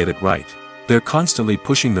determined to get it right. They're constantly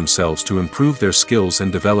pushing themselves to improve their skills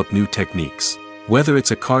and develop new techniques. Whether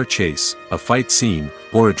it's a car chase, a fight scene,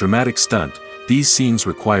 or a dramatic stunt, these scenes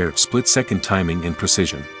require split-second timing and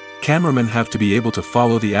precision. Cameramen have to be able to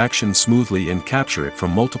follow the action smoothly and capture it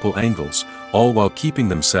from multiple angles, all while keeping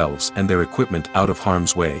themselves and their equipment out of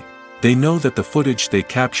harm's way. They know that the footage they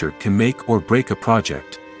capture can make or break a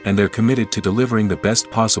project, and they're committed to delivering the best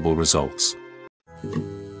possible results.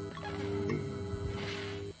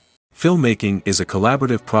 Filmmaking is a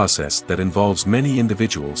collaborative process that involves many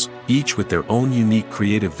individuals, each with their own unique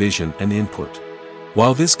creative vision and input.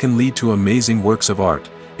 While this can lead to amazing works of art,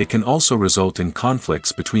 it can also result in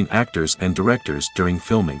conflicts between actors and directors during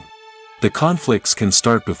filming. The conflicts can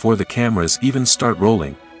start before the cameras even start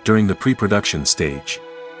rolling, during the pre-production stage.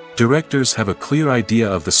 Directors have a clear idea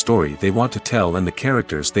of the story they want to tell and the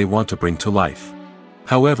characters they want to bring to life.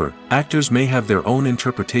 However, actors may have their own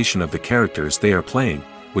interpretation of the characters they are playing,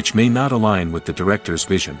 which may not align with the director's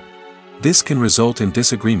vision. This can result in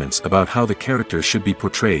disagreements about how the characters should be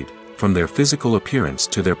portrayed, from their physical appearance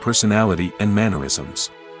to their personality and mannerisms.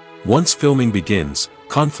 Once filming begins,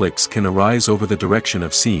 conflicts can arise over the direction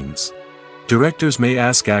of scenes. Directors may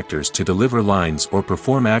ask actors to deliver lines or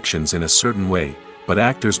perform actions in a certain way, but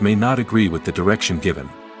actors may not agree with the direction given.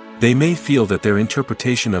 They may feel that their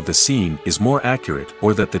interpretation of the scene is more accurate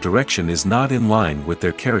or that the direction is not in line with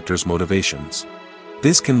their character's motivations.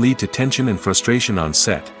 This can lead to tension and frustration on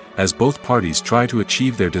set, as both parties try to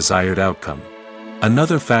achieve their desired outcome.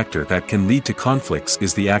 Another factor that can lead to conflicts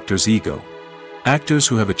is the actor's ego. Actors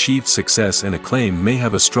who have achieved success and acclaim may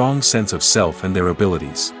have a strong sense of self and their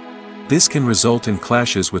abilities. This can result in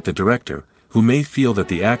clashes with the director, who may feel that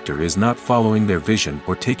the actor is not following their vision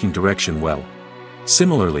or taking direction well.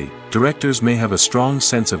 Similarly, directors may have a strong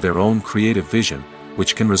sense of their own creative vision,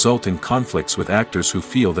 which can result in conflicts with actors who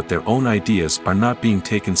feel that their own ideas are not being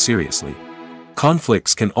taken seriously.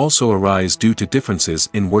 Conflicts can also arise due to differences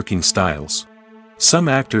in working styles. Some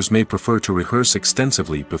actors may prefer to rehearse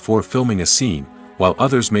extensively before filming a scene, while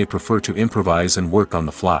others may prefer to improvise and work on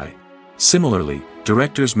the fly. Similarly,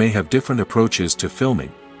 directors may have different approaches to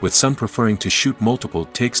filming, with some preferring to shoot multiple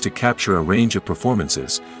takes to capture a range of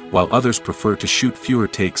performances, while others prefer to shoot fewer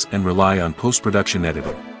takes and rely on post-production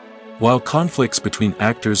editing. While conflicts between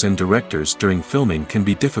actors and directors during filming can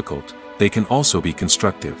be difficult, they can also be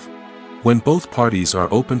constructive. When both parties are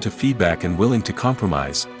open to feedback and willing to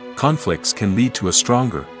compromise, conflicts can lead to a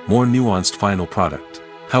stronger, more nuanced final product.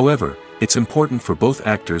 However, it's important for both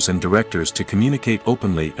actors and directors to communicate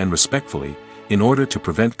openly and respectfully, in order to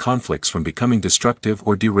prevent conflicts from becoming destructive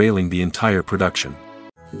or derailing the entire production.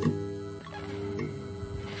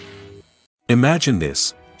 Imagine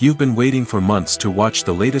this: you've been waiting for months to watch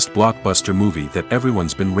the latest blockbuster movie that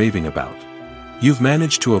everyone's been raving about. You've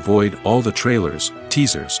managed to avoid all the trailers,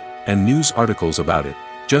 teasers, and news articles about it,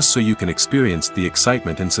 just so you can experience the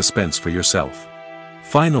excitement and suspense for yourself.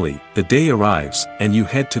 Finally, the day arrives, and you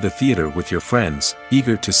head to the theater with your friends,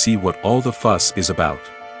 eager to see what all the fuss is about.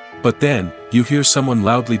 But then, you hear someone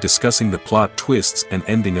loudly discussing the plot twists and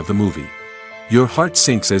ending of the movie. Your heart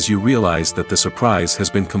sinks as you realize that the surprise has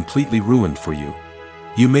been completely ruined for you.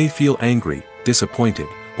 You may feel angry, disappointed,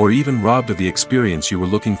 or even robbed of the experience you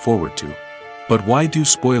were looking forward to. But why do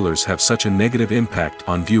spoilers have such a negative impact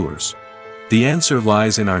on viewers? The answer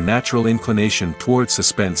lies in our natural inclination towards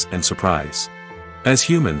suspense and surprise. As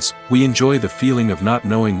humans, we enjoy the feeling of not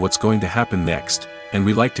knowing what's going to happen next, and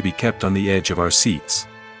we like to be kept on the edge of our seats.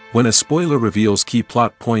 When a spoiler reveals key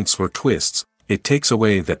plot points or twists, it takes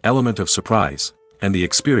away that element of surprise, and the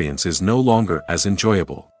experience is no longer as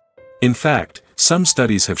enjoyable. In fact, some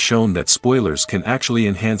studies have shown that spoilers can actually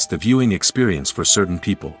enhance the viewing experience for certain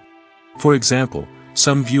people. For example,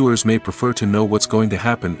 some viewers may prefer to know what's going to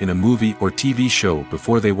happen in a movie or TV show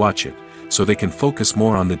before they watch it, so they can focus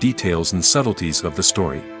more on the details and subtleties of the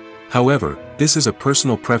story. However, this is a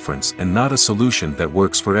personal preference and not a solution that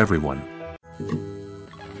works for everyone.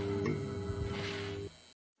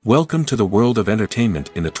 Welcome to the world of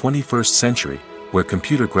entertainment in the 21st century, where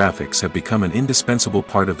computer graphics have become an indispensable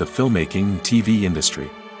part of the filmmaking and TV industry.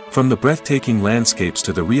 From the breathtaking landscapes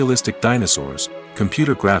to the realistic dinosaurs,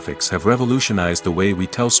 computer graphics have revolutionized the way we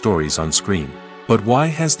tell stories on screen. But why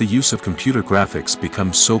has the use of computer graphics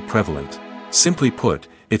become so prevalent? Simply put,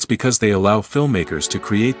 it's because they allow filmmakers to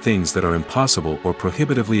create things that are impossible or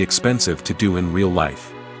prohibitively expensive to do in real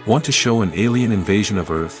life. Want to show an alien invasion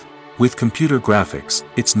of Earth? With computer graphics,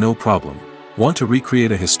 it's no problem. Want to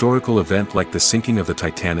recreate a historical event like the sinking of the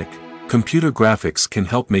Titanic? Computer graphics can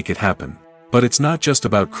help make it happen. But it's not just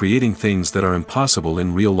about creating things that are impossible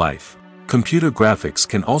in real life. Computer graphics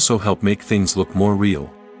can also help make things look more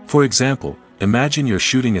real. For example, imagine you're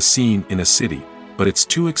shooting a scene in a city, but it's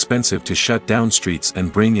too expensive to shut down streets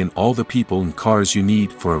and bring in all the people and cars you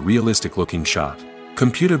need for a realistic-looking shot.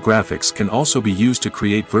 Computer graphics can also be used to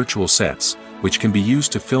create virtual sets, which can be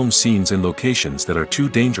used to film scenes in locations that are too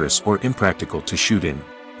dangerous or impractical to shoot in.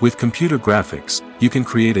 With computer graphics, you can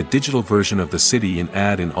create a digital version of the city and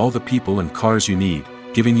add in all the people and cars you need,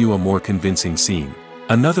 giving you a more convincing scene.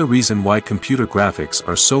 Another reason why computer graphics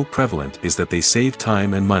are so prevalent is that they save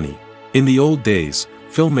time and money. In the old days,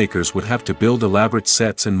 filmmakers would have to build elaborate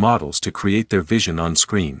sets and models to create their vision on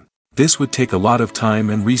screen. This would take a lot of time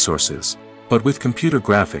and resources. But with computer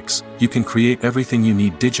graphics, you can create everything you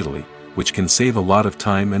need digitally, which can save a lot of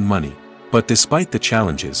time and money. But despite the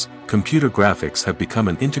challenges, computer graphics have become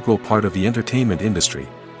an integral part of the entertainment industry,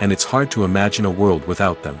 and it's hard to imagine a world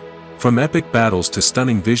without them. From epic battles to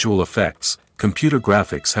stunning visual effects, computer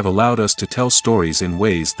graphics have allowed us to tell stories in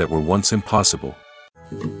ways that were once impossible.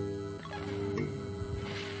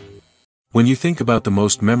 When you think about the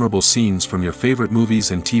most memorable scenes from your favorite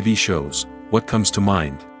movies and TV shows, what comes to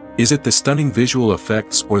mind? Is it the stunning visual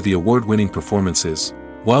effects or the award-winning performances?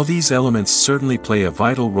 While these elements certainly play a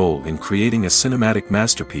vital role in creating a cinematic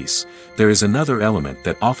masterpiece, there is another element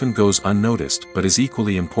that often goes unnoticed but is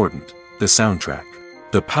equally important: the soundtrack.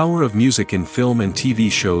 The power of music in film and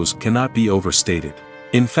TV shows cannot be overstated.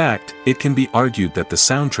 In fact, it can be argued that the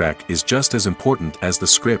soundtrack is just as important as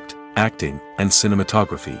the script, acting, and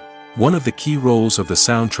cinematography. One of the key roles of the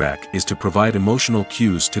soundtrack is to provide emotional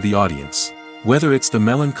cues to the audience. Whether it's the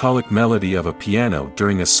melancholic melody of a piano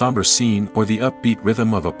during a somber scene or the upbeat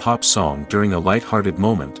rhythm of a pop song during a light-hearted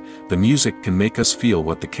moment, the music can make us feel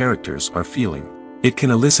what the characters are feeling. It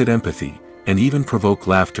can elicit empathy, and even provoke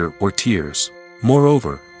laughter or tears.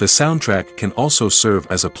 Moreover, the soundtrack can also serve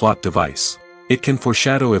as a plot device. It can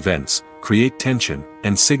foreshadow events, create tension,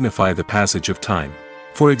 and signify the passage of time.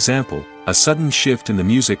 For example, a sudden shift in the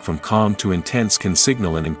music from calm to intense can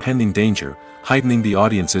signal an impending danger, heightening the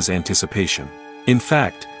audience's anticipation. In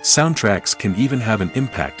fact, soundtracks can even have an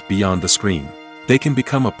impact beyond the screen. They can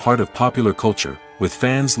become a part of popular culture, with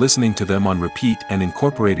fans listening to them on repeat and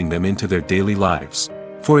incorporating them into their daily lives.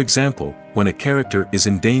 For example, when a character is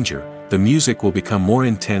in danger, the music will become more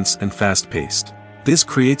intense and fast-paced. This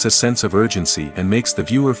creates a sense of urgency and makes the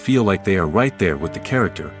viewer feel like they are right there with the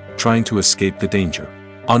character, trying to escape the danger.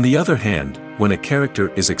 On the other hand, when a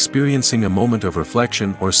character is experiencing a moment of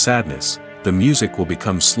reflection or sadness, the music will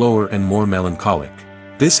become slower and more melancholic.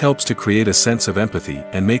 This helps to create a sense of empathy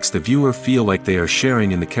and makes the viewer feel like they are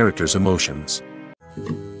sharing in the character's emotions.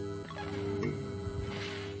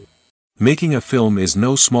 Making a film is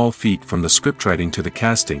no small feat. From the scriptwriting to the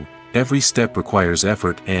casting, every step requires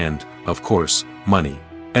effort and, of course, money.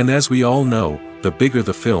 And as we all know, the bigger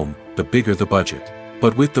the film, the bigger the budget.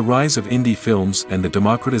 But with the rise of indie films and the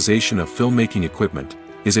democratization of filmmaking equipment,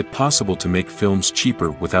 is it possible to make films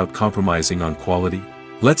cheaper without compromising on quality?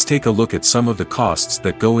 Let's take a look at some of the costs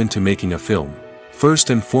that go into making a film.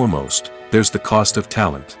 First and foremost, there's the cost of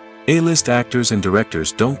talent. A-list actors and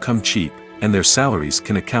directors don't come cheap, and their salaries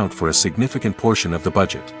can account for a significant portion of the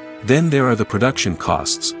budget. Then there are the production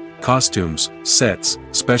costs, costumes, sets,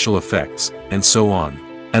 special effects, and so on.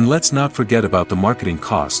 And let's not forget about the marketing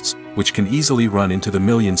costs, which can easily run into the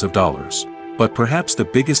millions of dollars. But perhaps the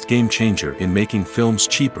biggest game changer in making films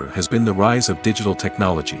cheaper has been the rise of digital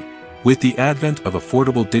technology. With the advent of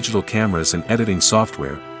affordable digital cameras and editing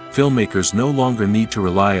software, filmmakers no longer need to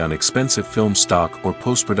rely on expensive film stock or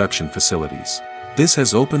post-production facilities. This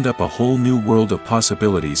has opened up a whole new world of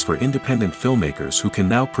possibilities for independent filmmakers who can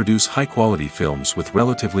now produce high-quality films with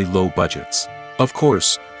relatively low budgets. Of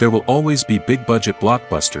course, there will always be big-budget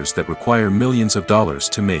blockbusters that require millions of dollars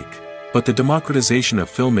to make. But the democratization of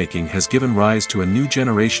filmmaking has given rise to a new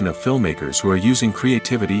generation of filmmakers who are using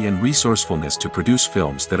creativity and resourcefulness to produce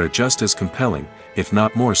films that are just as compelling, if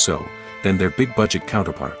not more so, than their big-budget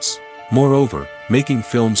counterparts. Moreover, making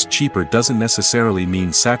films cheaper doesn't necessarily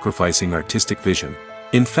mean sacrificing artistic vision.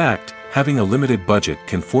 In fact, having a limited budget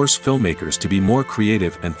can force filmmakers to be more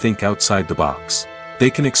creative and think outside the box. They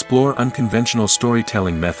can explore unconventional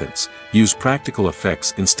storytelling methods, use practical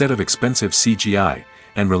effects instead of expensive CGI,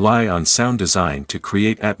 and rely on sound design to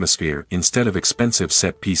create atmosphere instead of expensive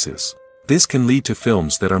set pieces. This can lead to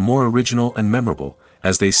films that are more original and memorable,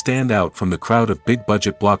 as they stand out from the crowd of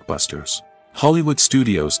big-budget blockbusters. Hollywood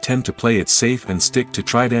studios tend to play it safe and stick to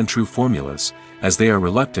tried-and-true formulas, as they are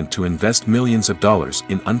reluctant to invest millions of dollars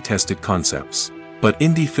in untested concepts. But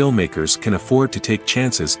indie filmmakers can afford to take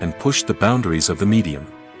chances and push the boundaries of the medium.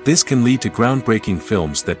 This can lead to groundbreaking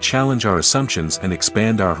films that challenge our assumptions and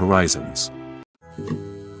expand our horizons.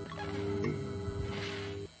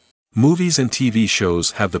 Movies and TV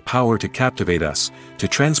shows have the power to captivate us, to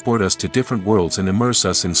transport us to different worlds and immerse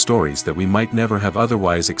us in stories that we might never have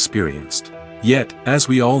otherwise experienced. Yet, as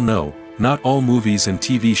we all know, not all movies and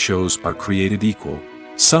TV shows are created equal.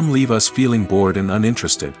 Some leave us feeling bored and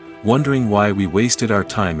uninterested, wondering why we wasted our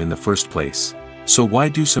time in the first place. So why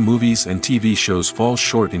do some movies and TV shows fall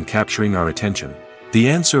short in capturing our attention? The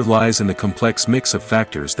answer lies in the complex mix of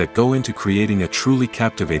factors that go into creating a truly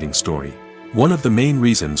captivating story. One of the main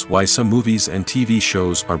reasons why some movies and TV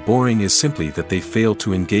shows are boring is simply that they fail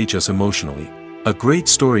to engage us emotionally. A great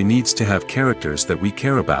story needs to have characters that we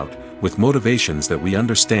care about, with motivations that we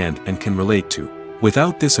understand and can relate to.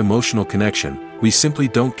 Without this emotional connection, we simply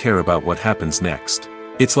don't care about what happens next.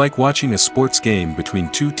 It's like watching a sports game between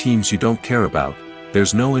two teams you don't care about.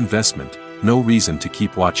 There's no investment, no reason to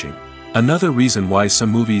keep watching. Another reason why some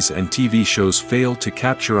movies and TV shows fail to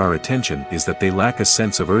capture our attention is that they lack a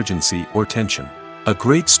sense of urgency or tension. A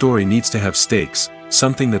great story needs to have stakes,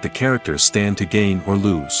 something that the characters stand to gain or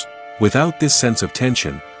lose. Without this sense of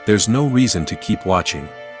tension, there's no reason to keep watching.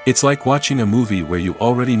 It's like watching a movie where you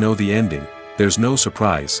already know the ending. There's no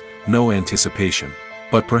surprise, no anticipation.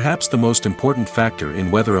 But perhaps the most important factor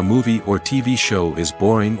in whether a movie or TV show is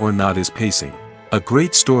boring or not is pacing. A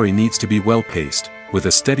great story needs to be well-paced, with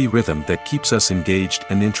a steady rhythm that keeps us engaged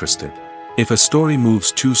and interested. If a story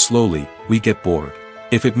moves too slowly, we get bored.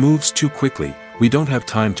 If it moves too quickly, we don't have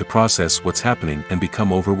time to process what's happening and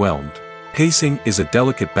become overwhelmed. Pacing is a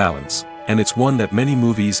delicate balance, and it's one that many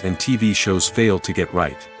movies and TV shows fail to get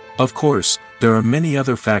right. Of course, there are many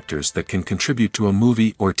other factors that can contribute to a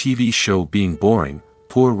movie or TV show being boring: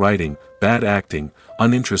 poor writing, bad acting,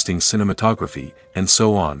 uninteresting cinematography, and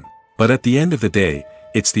so on. But at the end of the day,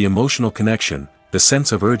 it's the emotional connection, the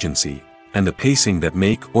sense of urgency, and the pacing that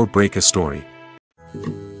make or break a story.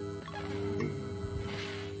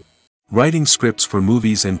 Writing scripts for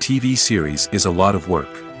movies and TV series is a lot of work.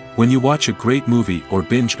 When you watch a great movie or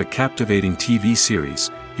binge a captivating TV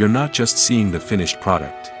series, you're not just seeing the finished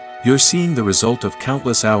product. You're seeing the result of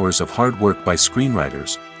countless hours of hard work by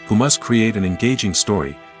screenwriters, who must create an engaging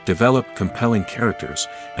story, develop compelling characters,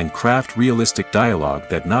 and craft realistic dialogue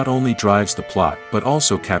that not only drives the plot but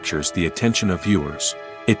also captures the attention of viewers.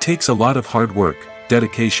 It takes a lot of hard work,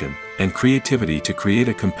 dedication, and creativity to create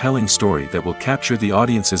a compelling story that will capture the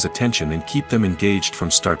audience's attention and keep them engaged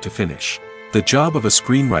from start to finish. The job of a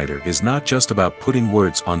screenwriter is not just about putting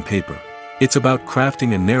words on paper. It's about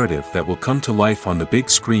crafting a narrative that will come to life on the big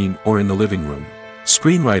screen or in the living room.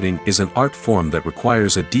 Screenwriting is an art form that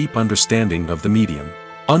requires a deep understanding of the medium.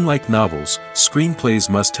 Unlike novels, screenplays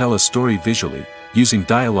must tell a story visually, using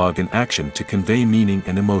dialogue and action to convey meaning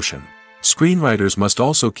and emotion. Screenwriters must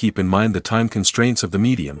also keep in mind the time constraints of the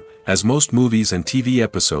medium, as most movies and TV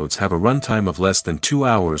episodes have a runtime of less than 2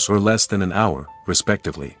 hours or less than an hour,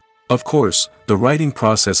 respectively. Of course, the writing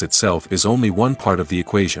process itself is only one part of the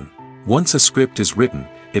equation. Once a script is written,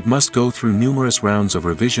 it must go through numerous rounds of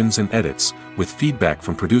revisions and edits, with feedback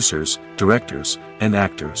from producers, directors, and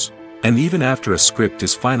actors. And even after a script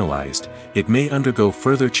is finalized, it may undergo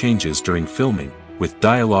further changes during filming, with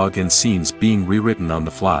dialogue and scenes being rewritten on the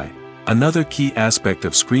fly. Another key aspect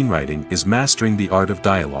of screenwriting is mastering the art of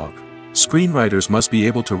dialogue. Screenwriters must be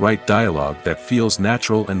able to write dialogue that feels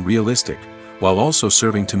natural and realistic, while also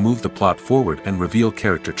serving to move the plot forward and reveal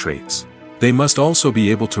character traits. They must also be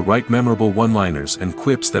able to write memorable one-liners and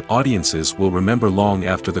quips that audiences will remember long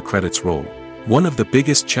after the credits roll. One of the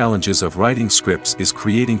biggest challenges of writing scripts is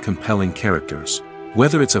creating compelling characters.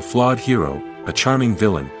 Whether it's a flawed hero, a charming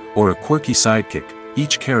villain, or a quirky sidekick,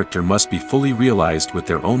 each character must be fully realized with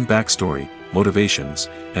their own backstory, motivations,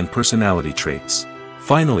 and personality traits.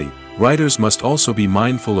 Finally, writers must also be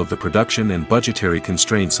mindful of the production and budgetary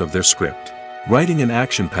constraints of their script. Writing an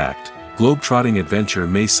action-packed, globe-trotting adventure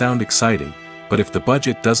may sound exciting, but if the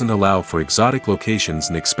budget doesn't allow for exotic locations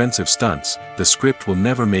and expensive stunts, the script will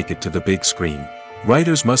never make it to the big screen.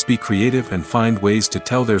 Writers must be creative and find ways to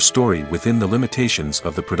tell their story within the limitations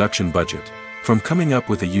of the production budget. From coming up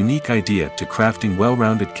with a unique idea to crafting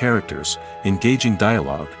well-rounded characters, engaging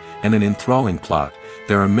dialogue, and an enthralling plot,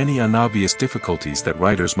 there are many unobvious difficulties that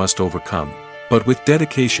writers must overcome. But with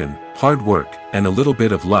dedication, hard work, and a little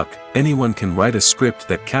bit of luck, anyone can write a script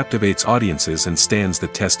that captivates audiences and stands the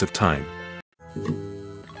test of time.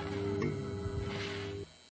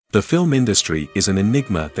 The film industry is an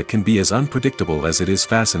enigma that can be as unpredictable as it is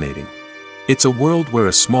fascinating. It's a world where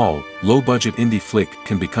a small, low-budget indie flick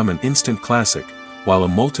can become an instant classic, while a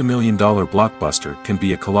multi-million-dollar blockbuster can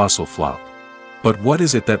be a colossal flop. But what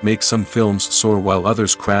is it that makes some films soar while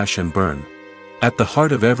others crash and burn? At the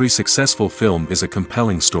heart of every successful film is a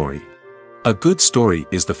compelling story. A good story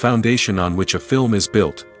is the foundation on which a film is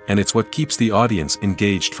built, and it's what keeps the audience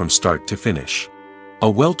engaged from start to finish. A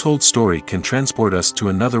well-told story can transport us to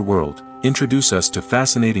another world, introduce us to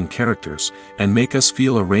fascinating characters, and make us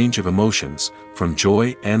feel a range of emotions, from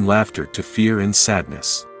joy and laughter to fear and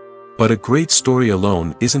sadness. But a great story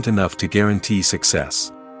alone isn't enough to guarantee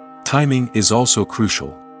success. Timing is also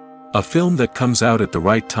crucial. A film that comes out at the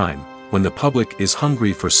right time, when the public is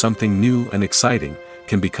hungry for something new and exciting,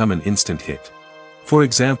 can become an instant hit. For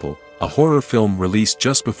example, a horror film released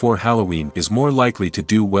just before Halloween is more likely to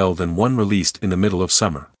do well than one released in the middle of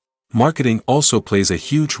summer. Marketing also plays a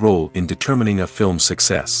huge role in determining a film's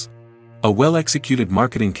success. A well-executed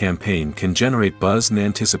marketing campaign can generate buzz and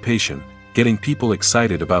anticipation, getting people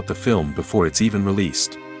excited about the film before it's even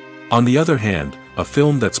released. On the other hand, a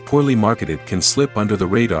film that's poorly marketed can slip under the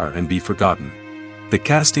radar and be forgotten. The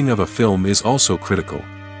casting of a film is also critical.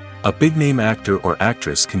 A big-name actor or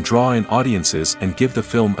actress can draw in audiences and give the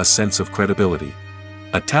film a sense of credibility.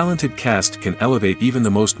 A talented cast can elevate even the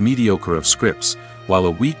most mediocre of scripts, while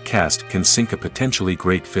a weak cast can sink a potentially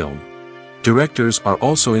great film. Directors are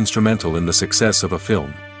also instrumental in the success of a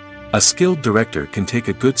film. A skilled director can take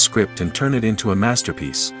a good script and turn it into a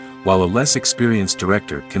masterpiece, while a less experienced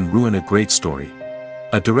director can ruin a great story.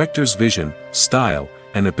 A director's vision, style,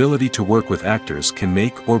 and ability to work with actors can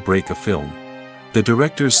make or break a film. The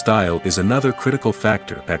director's style is another critical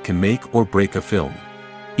factor that can make or break a film.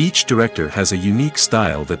 Each director has a unique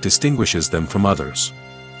style that distinguishes them from others.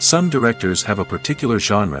 Some directors have a particular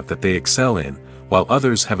genre that they excel in, while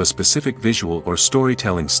others have a specific visual or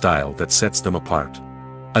storytelling style that sets them apart.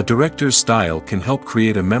 A director's style can help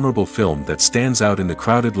create a memorable film that stands out in the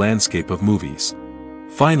crowded landscape of movies.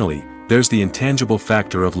 Finally, there's the intangible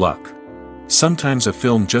factor of luck. Sometimes a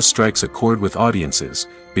film just strikes a chord with audiences,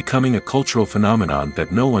 becoming a cultural phenomenon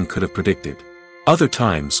that no one could have predicted. Other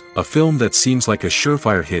times, a film that seems like a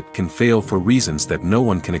surefire hit can fail for reasons that no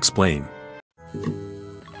one can explain.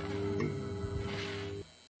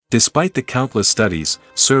 Despite the countless studies,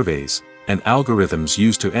 surveys, and algorithms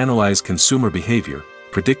used to analyze consumer behavior,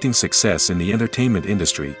 predicting success in the entertainment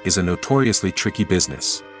industry is a notoriously tricky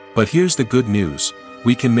business. But here's the good news: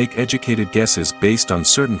 we can make educated guesses based on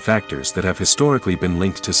certain factors that have historically been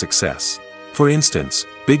linked to success. For instance,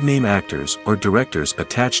 big-name actors or directors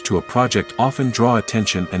attached to a project often draw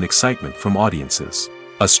attention and excitement from audiences.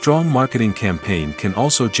 A strong marketing campaign can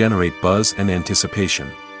also generate buzz and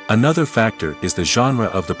anticipation. Another factor is the genre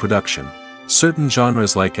of the production. Certain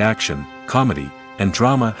genres like action, comedy, and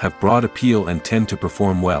drama have broad appeal and tend to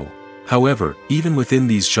perform well. However, even within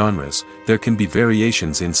these genres, there can be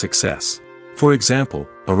variations in success. For example,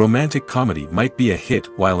 a romantic comedy might be a hit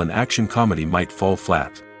while an action comedy might fall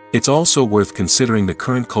flat. It's also worth considering the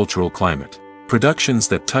current cultural climate. Productions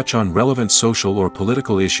that touch on relevant social or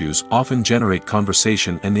political issues often generate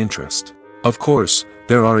conversation and interest. Of course,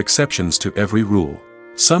 there are exceptions to every rule.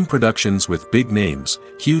 Some productions with big names,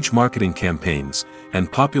 huge marketing campaigns,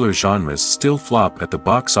 and popular genres still flop at the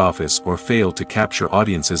box office or fail to capture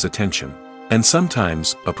audiences' attention. And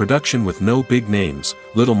sometimes, a production with no big names,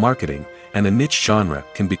 little marketing, and a niche genre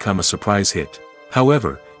can become a surprise hit.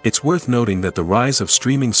 However, it's worth noting that the rise of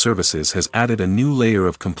streaming services has added a new layer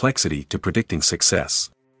of complexity to predicting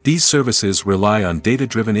success. These services rely on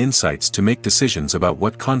data-driven insights to make decisions about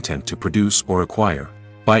what content to produce or acquire.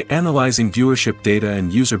 By analyzing viewership data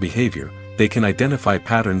and user behavior, they can identify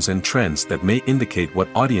patterns and trends that may indicate what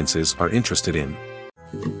audiences are interested in.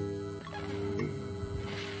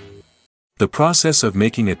 The process of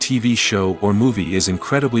making a TV show or movie is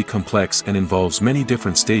incredibly complex and involves many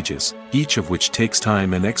different stages, each of which takes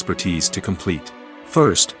time and expertise to complete.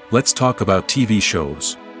 First, let's talk about TV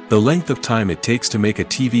shows. The length of time it takes to make a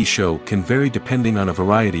TV show can vary depending on a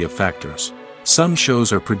variety of factors. Some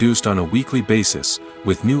shows are produced on a weekly basis,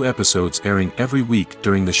 with new episodes airing every week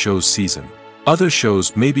during the show's season. Other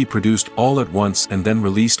shows may be produced all at once and then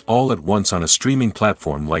released all at once on a streaming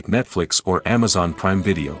platform like Netflix or Amazon Prime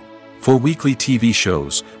Video. For weekly TV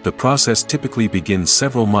shows, the process typically begins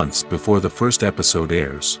several months before the first episode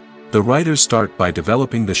airs. The writers start by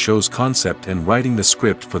developing the show's concept and writing the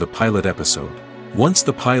script for the pilot episode. Once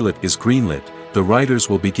the pilot is greenlit, the writers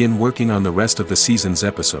will begin working on the rest of the season's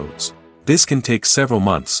episodes. This can take several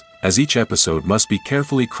months, as each episode must be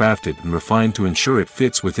carefully crafted and refined to ensure it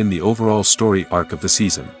fits within the overall story arc of the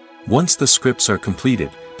season. Once the scripts are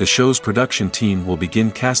completed, the show's production team will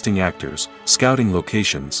begin casting actors, scouting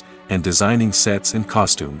locations, and designing sets and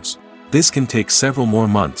costumes. This can take several more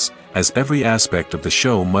months, as every aspect of the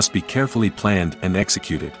show must be carefully planned and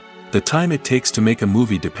executed. The time it takes to make a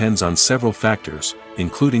movie depends on several factors,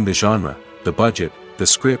 including the genre, the budget, the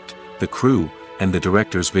script, the crew, and the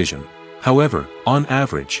director's vision. However, on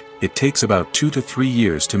average, it takes about 2 to 3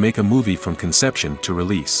 years to make a movie from conception to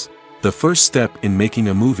release. The first step in making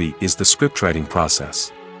a movie is the scriptwriting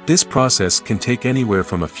process. This process can take anywhere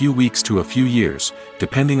from a few weeks to a few years,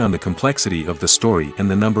 depending on the complexity of the story and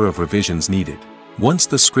the number of revisions needed. Once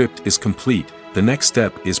the script is complete, the next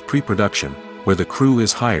step is pre-production, where the crew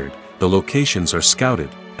is hired, the locations are scouted,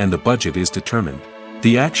 and the budget is determined.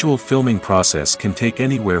 The actual filming process can take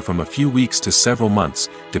anywhere from a few weeks to several months,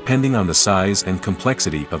 depending on the size and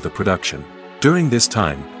complexity of the production. During this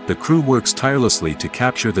time, the crew works tirelessly to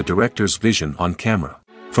capture the director's vision on camera.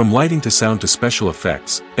 From lighting to sound to special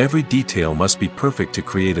effects, every detail must be perfect to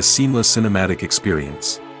create a seamless cinematic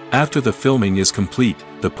experience. After the filming is complete,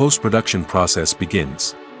 the post-production process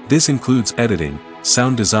begins. This includes editing,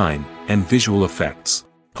 sound design, and visual effects.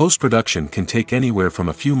 Post-production can take anywhere from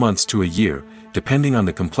a few months to a year, depending on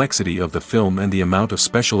the complexity of the film and the amount of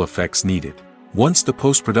special effects needed. Once the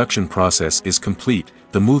post-production process is complete,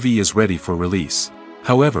 the movie is ready for release.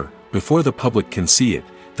 However, before the public can see it,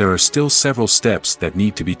 there are still several steps that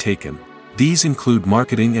need to be taken. These include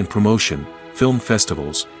marketing and promotion, film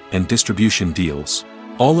festivals, and distribution deals.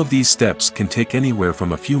 All of these steps can take anywhere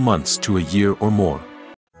from a few months to a year or more.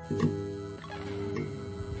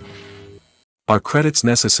 Are credits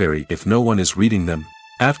necessary if no one is reading them?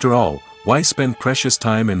 After all, why spend precious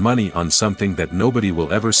time and money on something that nobody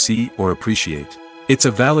will ever see or appreciate? It's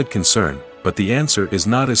a valid concern, but the answer is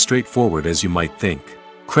not as straightforward as you might think.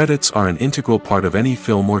 Credits are an integral part of any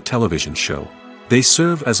film or television show. They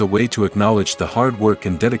serve as a way to acknowledge the hard work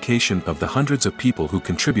and dedication of the hundreds of people who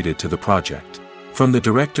contributed to the project. From the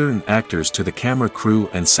director and actors to the camera crew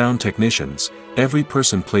and sound technicians, every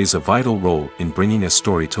person plays a vital role in bringing a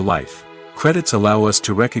story to life. Credits allow us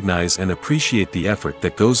to recognize and appreciate the effort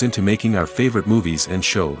that goes into making our favorite movies and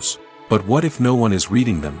shows. But what if no one is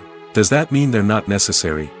reading them? Does that mean they're not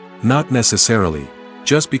necessary? Not necessarily.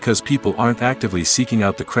 Just because people aren't actively seeking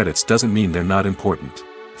out the credits doesn't mean they're not important.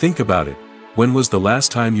 Think about it. When was the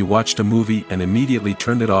last time you watched a movie and immediately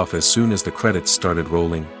turned it off as soon as the credits started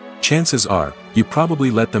rolling? Chances are, you probably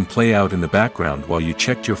let them play out in the background while you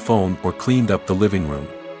checked your phone or cleaned up the living room.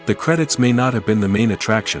 The credits may not have been the main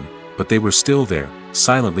attraction, but they were still there,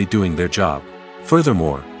 silently doing their job.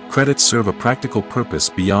 Furthermore, credits serve a practical purpose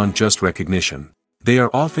beyond just recognition. They are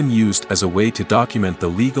often used as a way to document the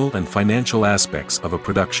legal and financial aspects of a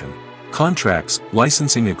production. Contracts,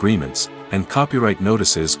 licensing agreements, and copyright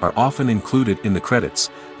notices are often included in the credits,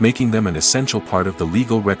 making them an essential part of the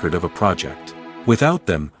legal record of a project. Without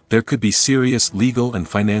them, there could be serious legal and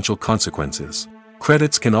financial consequences.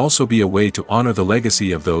 Credits can also be a way to honor the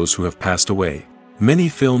legacy of those who have passed away. Many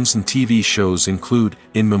films and TV shows include,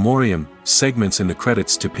 in memoriam, segments in the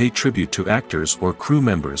credits to pay tribute to actors or crew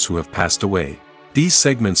members who have passed away. These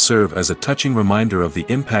segments serve as a touching reminder of the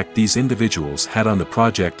impact these individuals had on the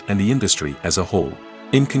project and the industry as a whole.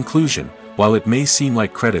 In conclusion, while it may seem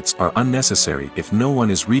like credits are unnecessary if no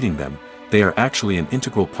one is reading them, they are actually an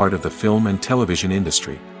integral part of the film and television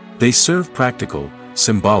industry. They serve practical,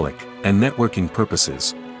 symbolic, and networking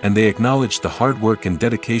purposes, and they acknowledge the hard work and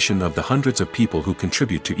dedication of the hundreds of people who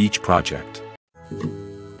contribute to each project.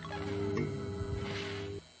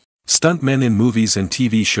 Stuntmen in movies and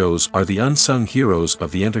TV shows are the unsung heroes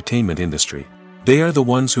of the entertainment industry. They are the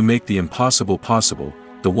ones who make the impossible possible,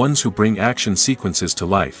 the ones who bring action sequences to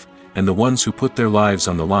life, and the ones who put their lives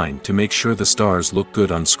on the line to make sure the stars look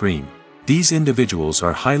good on screen. These individuals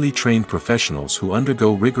are highly trained professionals who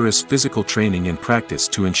undergo rigorous physical training and practice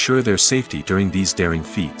to ensure their safety during these daring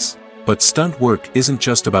feats. But stunt work isn't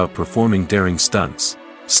just about performing daring stunts.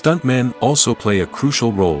 Stuntmen also play a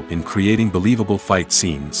crucial role in creating believable fight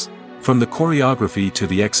scenes. From the choreography to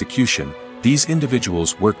the execution, these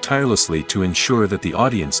individuals work tirelessly to ensure that the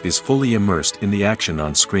audience is fully immersed in the action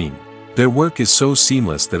on screen. Their work is so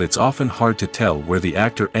seamless that it's often hard to tell where the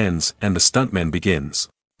actor ends and the stuntman begins.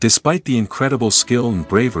 Despite the incredible skill and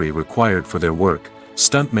bravery required for their work,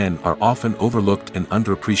 stuntmen are often overlooked and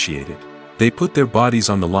underappreciated. They put their bodies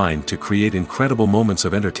on the line to create incredible moments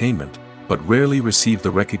of entertainment, but rarely receive the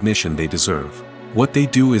recognition they deserve. What they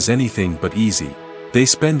do is anything but easy. They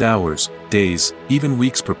spend hours, days, even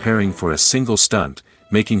weeks preparing for a single stunt,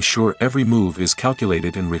 making sure every move is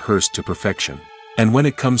calculated and rehearsed to perfection. And when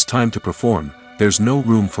it comes time to perform, there's no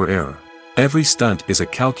room for error. Every stunt is a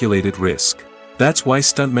calculated risk. That's why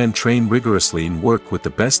stuntmen train rigorously and work with the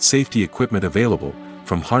best safety equipment available,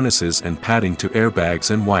 from harnesses and padding to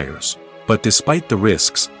airbags and wires. But despite the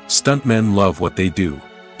risks, stuntmen love what they do.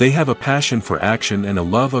 They have a passion for action and a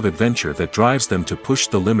love of adventure that drives them to push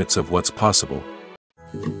the limits of what's possible.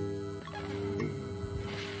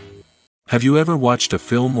 Have you ever watched a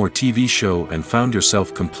film or TV show and found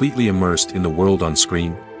yourself completely immersed in the world on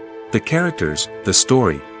screen? The characters, the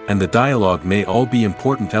story, and the dialogue may all be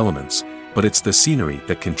important elements, but it's the scenery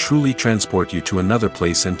that can truly transport you to another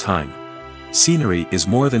place and time. Scenery is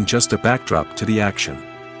more than just a backdrop to the action.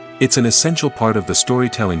 It's an essential part of the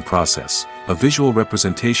storytelling process, a visual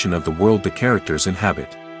representation of the world the characters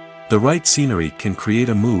inhabit. The right scenery can create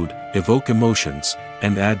a mood, evoke emotions,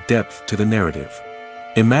 and add depth to the narrative.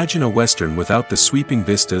 Imagine a Western without the sweeping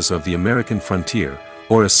vistas of the American frontier,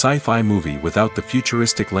 or a sci-fi movie without the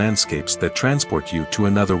futuristic landscapes that transport you to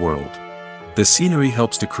another world. The scenery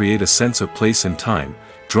helps to create a sense of place and time,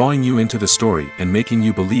 drawing you into the story and making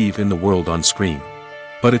you believe in the world on screen.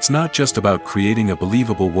 But it's not just about creating a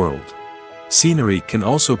believable world. Scenery can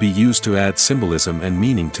also be used to add symbolism and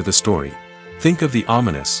meaning to the story. Think of the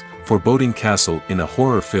ominous, foreboding castle in a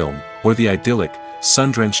horror film, or the idyllic,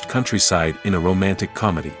 sun-drenched countryside in a romantic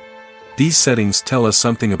comedy. These settings tell us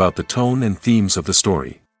something about the tone and themes of the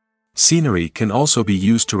story. Scenery can also be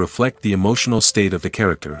used to reflect the emotional state of the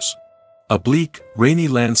characters. A bleak, rainy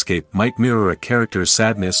landscape might mirror a character's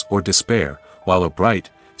sadness or despair, while a bright,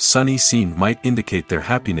 sunny scene might indicate their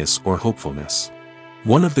happiness or hopefulness.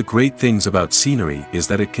 One of the great things about scenery is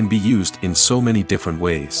that it can be used in so many different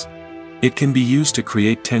ways. It can be used to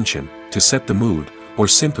create tension, to set the mood, or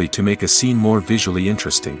simply to make a scene more visually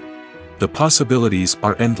interesting. The possibilities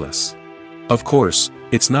are endless. Of course,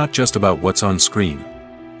 it's not just about what's on screen.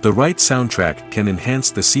 The right soundtrack can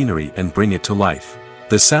enhance the scenery and bring it to life.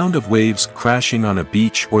 The sound of waves crashing on a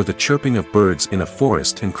beach or the chirping of birds in a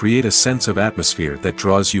forest can create a sense of atmosphere that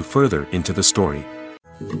draws you further into the story.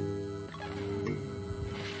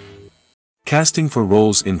 Casting for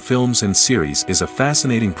roles in films and series is a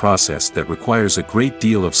fascinating process that requires a great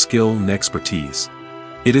deal of skill and expertise.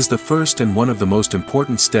 It is the first and one of the most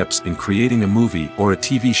important steps in creating a movie or a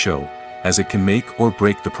TV show, as it can make or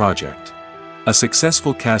break the project. A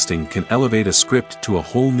successful casting can elevate a script to a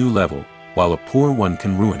whole new level, while a poor one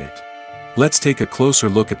can ruin it. Let's take a closer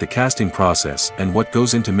look at the casting process and what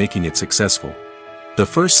goes into making it successful. The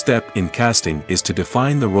first step in casting is to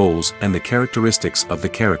define the roles and the characteristics of the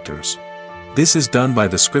characters. This is done by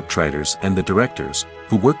the scriptwriters and the directors,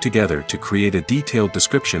 who work together to create a detailed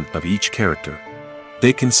description of each character.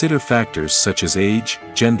 They consider factors such as age,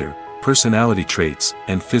 gender, personality traits,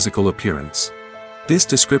 and physical appearance. This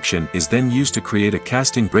description is then used to create a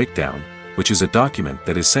casting breakdown, which is a document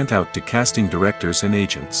that is sent out to casting directors and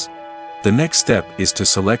agents. The next step is to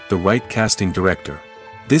select the right casting director.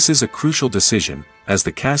 This is a crucial decision, as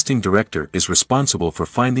the casting director is responsible for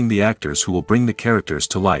finding the actors who will bring the characters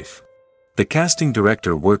to life. The casting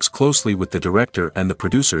director works closely with the director and the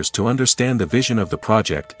producers to understand the vision of the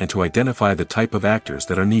project and to identify the type of actors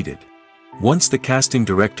that are needed. Once the casting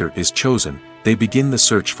director is chosen, they begin the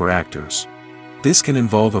search for actors. This can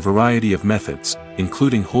involve a variety of methods,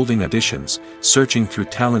 including holding auditions, searching through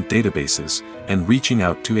talent databases, and reaching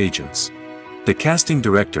out to agents. The casting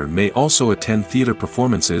director may also attend theater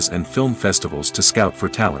performances and film festivals to scout for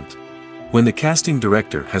talent. When the casting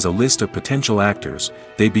director has a list of potential actors,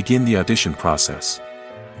 they begin the audition process.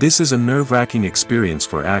 This is a nerve-wracking experience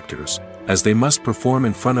for actors, as they must perform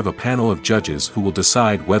in front of a panel of judges who will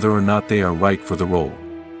decide whether or not they are right for the role.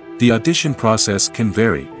 The audition process can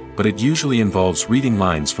vary, but it usually involves reading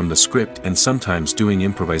lines from the script and sometimes doing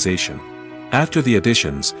improvisation. After the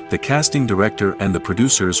auditions, the casting director and the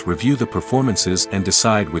producers review the performances and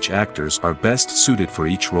decide which actors are best suited for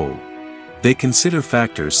each role. They consider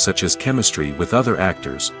factors such as chemistry with other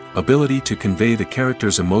actors, ability to convey the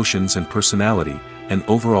character's emotions and personality, and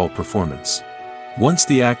overall performance. Once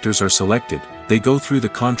the actors are selected, they go through the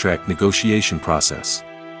contract negotiation process.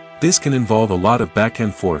 This can involve a lot of back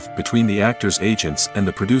and forth between the actors' agents and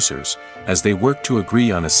the producers, as they work to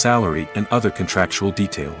agree on a salary and other contractual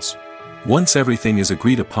details. Once everything is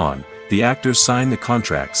agreed upon, the actors sign the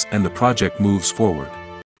contracts and the project moves forward.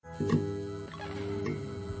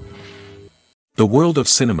 The world of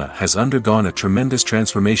cinema has undergone a tremendous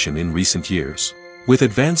transformation in recent years. With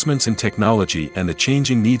advancements in technology and the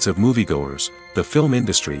changing needs of moviegoers, the film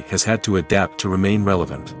industry has had to adapt to remain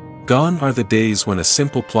relevant. Gone are the days when a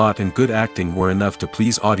simple plot and good acting were enough to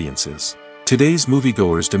please audiences. Today's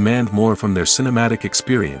moviegoers demand more from their cinematic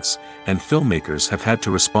experience, and filmmakers have had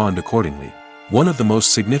to respond accordingly. One of the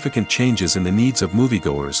most significant changes in the needs of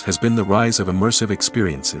moviegoers has been the rise of immersive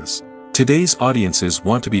experiences. Today's audiences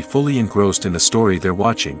want to be fully engrossed in the story they're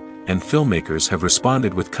watching, and filmmakers have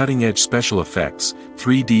responded with cutting-edge special effects,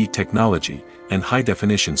 3D technology, and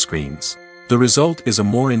high-definition screens. The result is a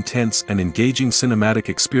more intense and engaging cinematic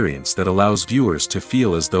experience that allows viewers to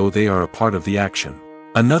feel as though they are a part of the action.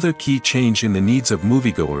 Another key change in the needs of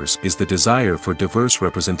moviegoers is the desire for diverse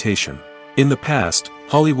representation. In the past,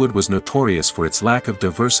 Hollywood was notorious for its lack of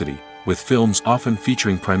diversity, with films often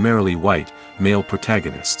featuring primarily white, male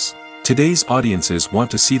protagonists. Today's audiences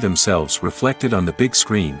want to see themselves reflected on the big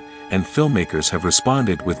screen, and filmmakers have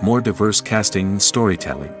responded with more diverse casting and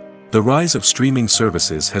storytelling. The rise of streaming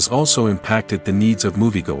services has also impacted the needs of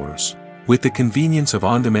moviegoers. With the convenience of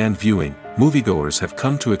on-demand viewing, moviegoers have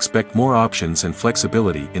come to expect more options and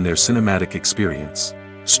flexibility in their cinematic experience.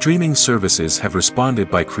 Streaming services have responded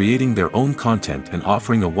by creating their own content and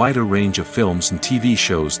offering a wider range of films and TV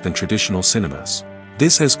shows than traditional cinemas.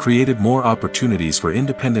 This has created more opportunities for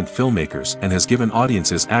independent filmmakers and has given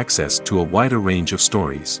audiences access to a wider range of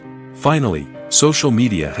stories. Finally, social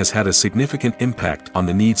media has had a significant impact on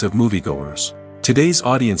the needs of moviegoers. Today's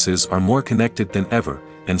audiences are more connected than ever,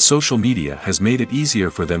 and social media has made it easier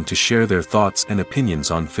for them to share their thoughts and opinions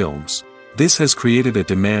on films. This has created a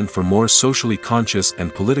demand for more socially conscious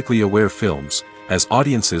and politically aware films, as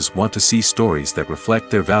audiences want to see stories that reflect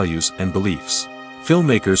their values and beliefs.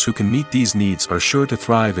 Filmmakers who can meet these needs are sure to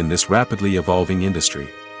thrive in this rapidly evolving industry.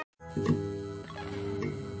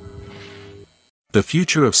 The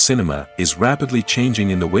future of cinema is rapidly changing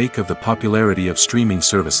in the wake of the popularity of streaming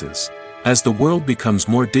services. As the world becomes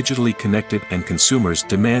more digitally connected and consumers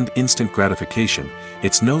demand instant gratification,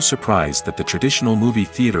 it's no surprise that the traditional movie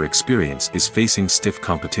theater experience is facing stiff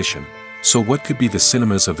competition. So what could be the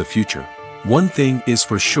cinemas of the future? One thing is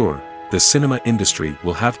for sure, the cinema industry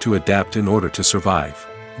will have to adapt in order to survive.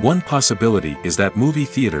 One possibility is that movie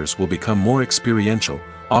theaters will become more experiential,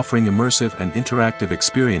 offering immersive and interactive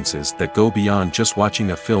experiences that go beyond just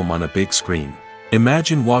watching a film on a big screen.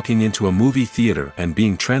 Imagine walking into a movie theater and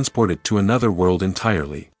being transported to another world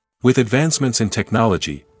entirely. With advancements in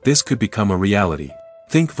technology, this could become a reality.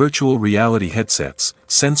 Think virtual reality headsets,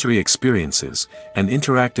 sensory experiences, and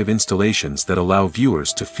interactive installations that allow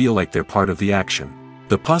viewers to feel like they're part of the action.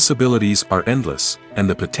 The possibilities are endless, and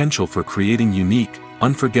the potential for creating unique,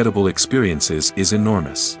 unforgettable experiences is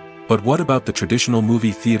enormous. But what about the traditional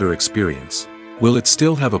movie theater experience? Will it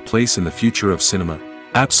still have a place in the future of cinema?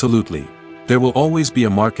 Absolutely. There will always be a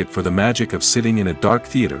market for the magic of sitting in a dark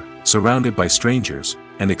theater, surrounded by strangers,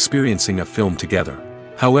 and experiencing a film together.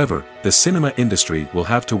 However, the cinema industry will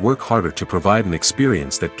have to work harder to provide an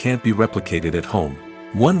experience that can't be replicated at home.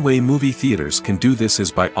 One way movie theaters can do this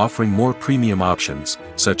is by offering more premium options,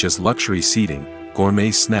 such as luxury seating,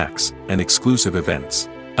 gourmet snacks, and exclusive events.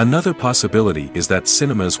 Another possibility is that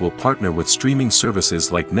cinemas will partner with streaming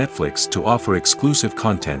services like Netflix to offer exclusive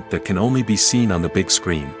content that can only be seen on the big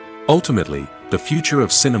screen. Ultimately, the future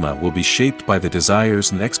of cinema will be shaped by the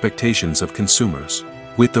desires and expectations of consumers.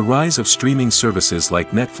 With the rise of streaming services like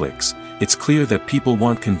Netflix, it's clear that people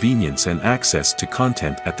want convenience and access to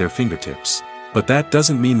content at their fingertips. But that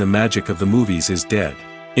doesn't mean the magic of the movies is dead.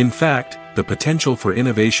 In fact, the potential for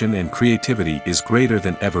innovation and creativity is greater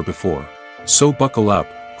than ever before. So buckle up,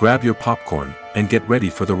 grab your popcorn, and get ready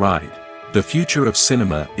for the ride. The future of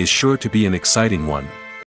cinema is sure to be an exciting one.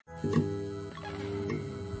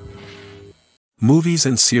 Movies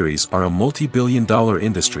and series are a multi-billion-dollar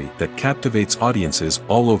industry that captivates audiences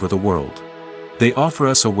all over the world. They offer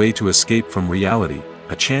us a way to escape from reality,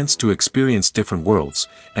 a chance to experience different worlds,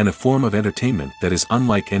 and a form of entertainment that is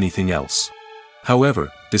unlike anything else.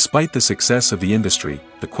 However, despite the success of the industry,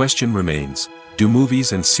 the question remains, do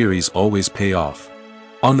movies and series always pay off?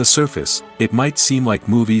 On the surface, it might seem like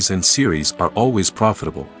movies and series are always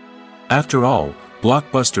profitable. After all,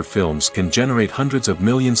 blockbuster films can generate hundreds of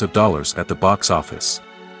millions of dollars at the box office.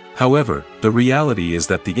 However, the reality is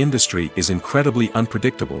that the industry is incredibly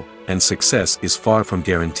unpredictable, and success is far from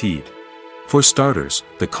guaranteed. For starters,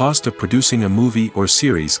 the cost of producing a movie or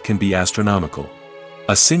series can be astronomical.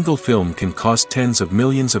 A single film can cost tens of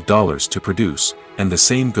millions of dollars to produce, and the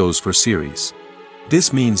same goes for series.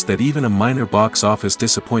 This means that even a minor box office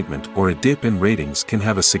disappointment or a dip in ratings can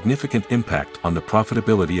have a significant impact on the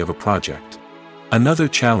profitability of a project. Another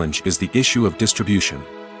challenge is the issue of distribution.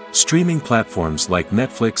 Streaming platforms like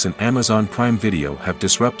Netflix and Amazon Prime Video have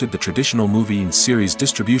disrupted the traditional movie and series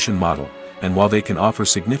distribution model, and while they can offer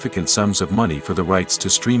significant sums of money for the rights to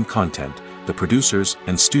stream content, the producers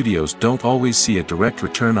and studios don't always see a direct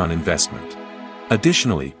return on investment.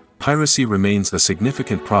 Additionally, piracy remains a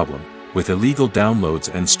significant problem, with illegal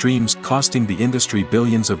downloads and streams costing the industry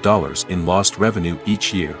billions of dollars in lost revenue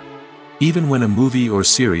each year. Even when a movie or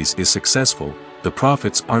series is successful, the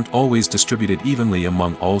profits aren't always distributed evenly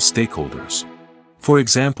among all stakeholders. For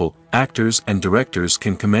example, actors and directors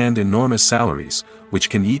can command enormous salaries, which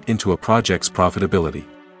can eat into a project's profitability.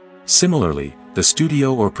 Similarly, the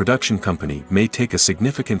studio or production company may take a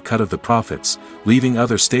significant cut of the profits, leaving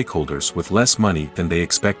other stakeholders with less money than they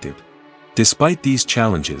expected. Despite these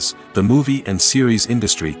challenges, the movie and series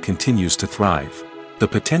industry continues to thrive. The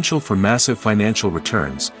potential for massive financial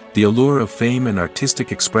returns, the allure of fame and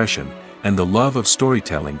artistic expression, and the love of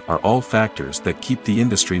storytelling are all factors that keep the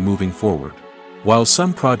industry moving forward. While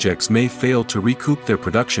some projects may fail to recoup their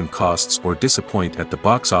production costs or disappoint at the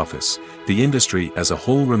box office, the industry as a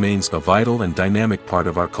whole remains a vital and dynamic part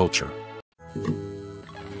of our culture.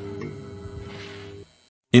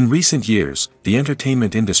 In recent years, the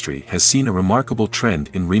entertainment industry has seen a remarkable trend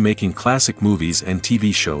in remaking classic movies and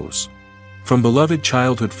TV shows. From beloved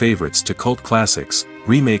childhood favorites to cult classics,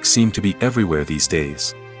 remakes seem to be everywhere these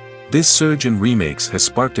days. This surge in remakes has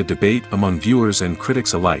sparked a debate among viewers and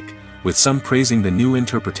critics alike, with some praising the new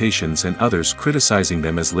interpretations and others criticizing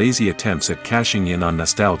them as lazy attempts at cashing in on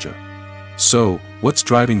nostalgia. So, what's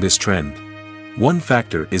driving this trend? One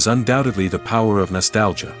factor is undoubtedly the power of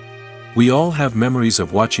nostalgia. We all have memories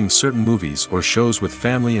of watching certain movies or shows with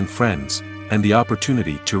family and friends, and the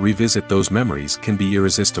opportunity to revisit those memories can be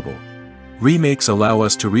irresistible. Remakes allow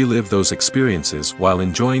us to relive those experiences while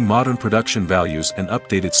enjoying modern production values and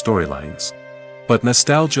updated storylines. But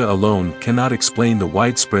nostalgia alone cannot explain the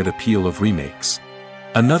widespread appeal of remakes.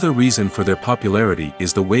 Another reason for their popularity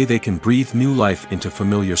is the way they can breathe new life into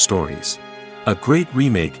familiar stories. A great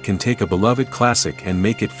remake can take a beloved classic and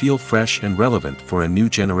make it feel fresh and relevant for a new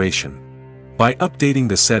generation. By updating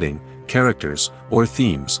the setting, characters, or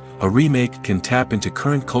themes, a remake can tap into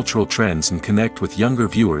current cultural trends and connect with younger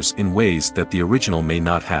viewers in ways that the original may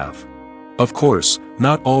not have. Of course,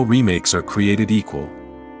 not all remakes are created equal.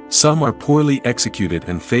 Some are poorly executed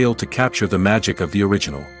and fail to capture the magic of the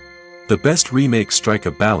original. The best remakes strike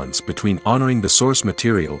a balance between honoring the source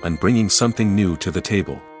material and bringing something new to the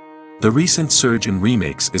table. The recent surge in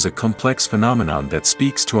remakes is a complex phenomenon that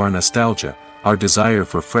speaks to our nostalgia, our desire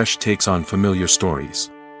for fresh takes on familiar stories.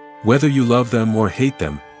 Whether you love them or hate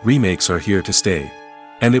them, remakes are here to stay.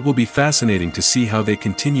 And it will be fascinating to see how they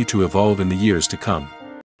continue to evolve in the years to come.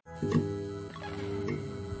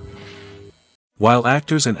 While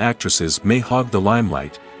actors and actresses may hog the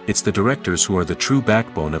limelight, it's the directors who are the true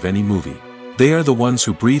backbone of any movie. They are the ones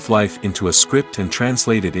who breathe life into a script and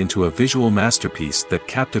translate it into a visual masterpiece that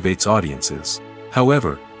captivates audiences.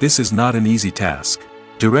 However, this is not an easy task.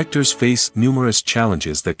 Directors face numerous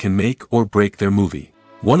challenges that can make or break their movie.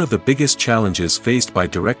 One of the biggest challenges faced by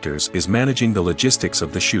directors is managing the logistics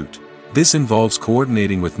of the shoot. This involves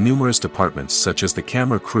coordinating with numerous departments such as the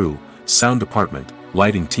camera crew, sound department,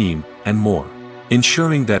 lighting team, and more.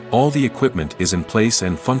 Ensuring that all the equipment is in place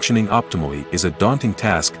and functioning optimally is a daunting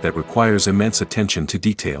task that requires immense attention to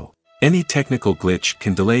detail. Any technical glitch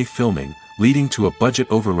can delay filming, leading to a budget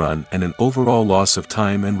overrun and an overall loss of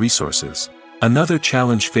time and resources. Another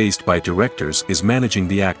challenge faced by directors is managing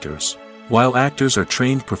the actors. While actors are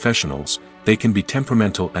trained professionals, they can be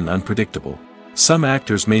temperamental and unpredictable. Some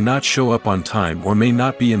actors may not show up on time or may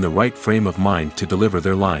not be in the right frame of mind to deliver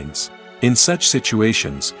their lines. In such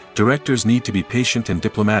situations, directors need to be patient and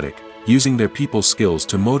diplomatic, using their people skills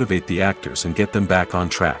to motivate the actors and get them back on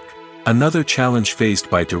track. Another challenge faced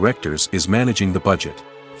by directors is managing the budget.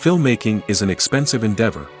 Filmmaking is an expensive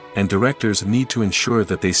endeavor, and directors need to ensure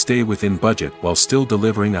that they stay within budget while still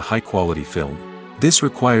delivering a high-quality film. This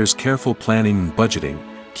requires careful planning and budgeting,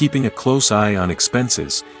 keeping a close eye on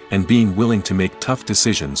expenses, and being willing to make tough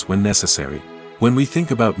decisions when necessary. When we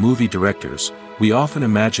think about movie directors, we often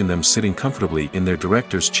imagine them sitting comfortably in their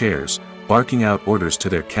director's chairs, barking out orders to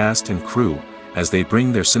their cast and crew, as they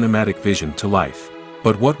bring their cinematic vision to life.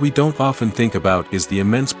 But what we don't often think about is the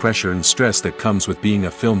immense pressure and stress that comes with being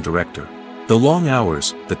a film director. The long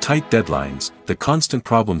hours, the tight deadlines, the constant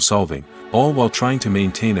problem solving, all while trying to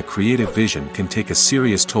maintain a creative vision can take a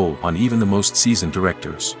serious toll on even the most seasoned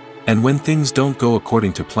directors. And when things don't go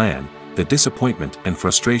according to plan, the disappointment and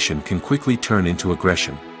frustration can quickly turn into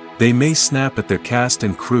aggression. They may snap at their cast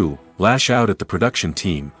and crew, lash out at the production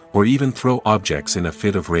team, or even throw objects in a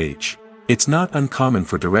fit of rage. It's not uncommon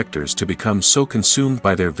for directors to become so consumed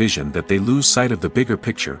by their vision that they lose sight of the bigger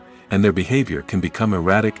picture, and their behavior can become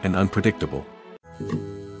erratic and unpredictable.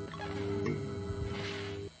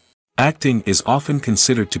 Acting is often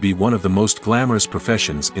considered to be one of the most glamorous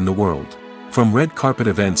professions in the world. From red carpet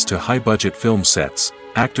events to high-budget film sets,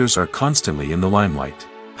 actors are constantly in the limelight.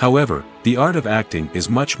 However, the art of acting is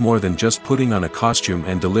much more than just putting on a costume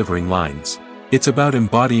and delivering lines. It's about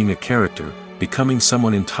embodying a character, becoming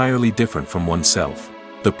someone entirely different from oneself.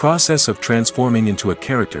 The process of transforming into a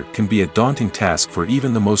character can be a daunting task for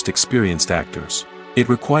even the most experienced actors. It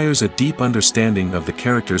requires a deep understanding of the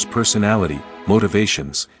character's personality,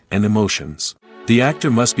 motivations, and emotions. The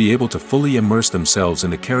actor must be able to fully immerse themselves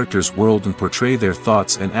in the character's world and portray their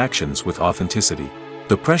thoughts and actions with authenticity.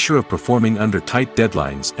 The pressure of performing under tight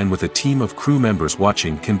deadlines and with a team of crew members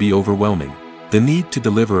watching can be overwhelming. The need to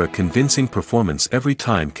deliver a convincing performance every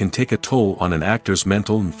time can take a toll on an actor's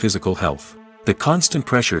mental and physical health. The constant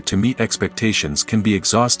pressure to meet expectations can be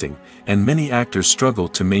exhausting, and many actors struggle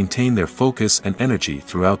to maintain their focus and energy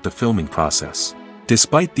throughout the filming process.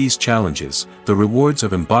 Despite these challenges, the rewards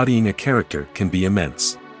of embodying a character can be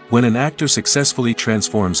immense. When an actor successfully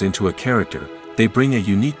transforms into a character, they bring a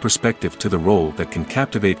unique perspective to the role that can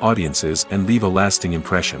captivate audiences and leave a lasting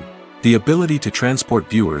impression. The ability to transport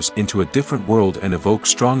viewers into a different world and evoke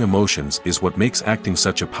strong emotions is what makes acting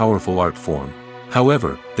such a powerful art form.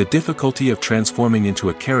 However, the difficulty of transforming into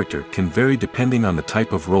a character can vary depending on the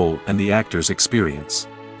type of role and the actor's experience.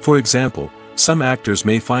 For example, some actors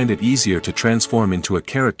may find it easier to transform into a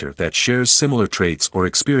character that shares similar traits or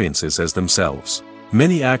experiences as themselves.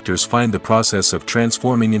 Many actors find the process of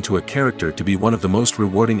transforming into a character to be one of the most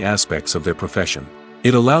rewarding aspects of their profession.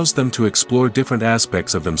 It allows them to explore different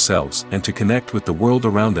aspects of themselves and to connect with the world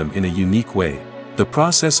around them in a unique way. The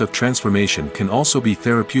process of transformation can also be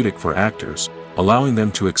therapeutic for actors, allowing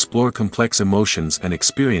them to explore complex emotions and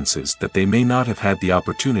experiences that they may not have had the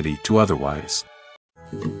opportunity to otherwise.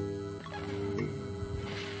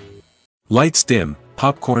 Lights dim,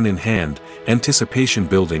 popcorn in hand, anticipation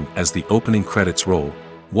building as the opening credits roll.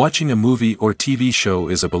 Watching a movie or TV show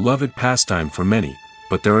is a beloved pastime for many,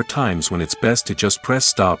 but there are times when it's best to just press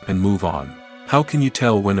stop and move on. How can you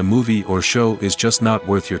tell when a movie or show is just not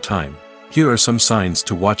worth your time? Here are some signs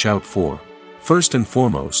to watch out for. First and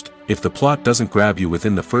foremost, if the plot doesn't grab you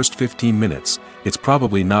within the first 15 minutes, it's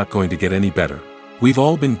probably not going to get any better. We've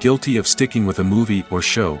all been guilty of sticking with a movie or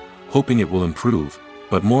show, hoping it will improve,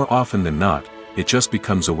 but more often than not, it just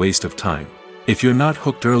becomes a waste of time. If you're not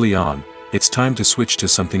hooked early on, it's time to switch to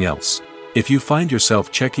something else. If you find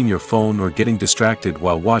yourself checking your phone or getting distracted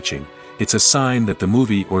while watching, it's a sign that the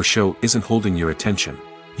movie or show isn't holding your attention.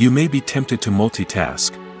 You may be tempted to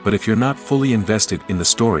multitask, but if you're not fully invested in the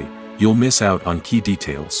story, you'll miss out on key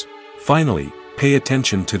details. Finally, pay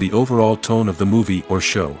attention to the overall tone of the movie or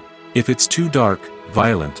show. If it's too dark,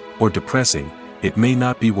 violent, or depressing, it may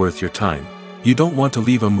not be worth your time. You don't want to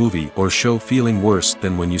leave a movie or show feeling worse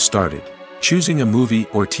than when you started. Choosing a movie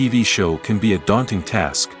or TV show can be a daunting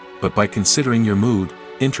task, but by considering your mood,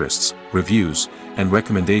 interests, reviews, and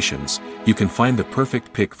recommendations, you can find the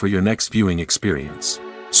perfect pick for your next viewing experience.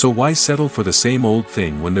 So why settle for the same old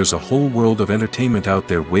thing when there's a whole world of entertainment out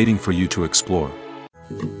there waiting for you to explore?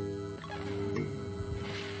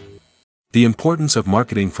 The importance of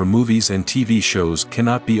marketing for movies and TV shows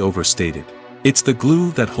cannot be overstated. It's the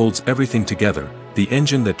glue that holds everything together, the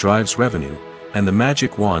engine that drives revenue, and the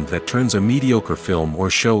magic wand that turns a mediocre film or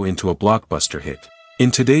show into a blockbuster hit. In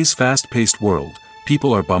today's fast-paced world,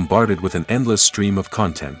 people are bombarded with an endless stream of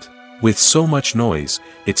content. With so much noise,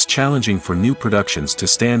 it's challenging for new productions to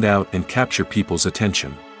stand out and capture people's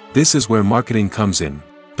attention. This is where marketing comes in.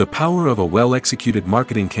 The power of a well-executed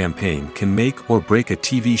marketing campaign can make or break a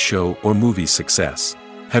TV show or movie's success.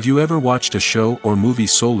 Have you ever watched a show or movie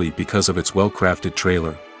solely because of its well-crafted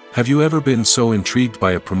trailer? Have you ever been so intrigued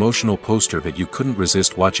by a promotional poster that you couldn't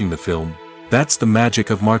resist watching the film? That's the magic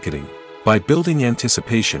of marketing. By building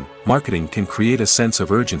anticipation, marketing can create a sense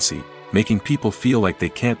of urgency, making people feel like they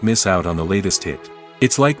can't miss out on the latest hit.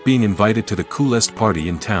 It's like being invited to the coolest party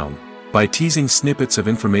in town. By teasing snippets of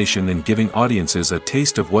information and giving audiences a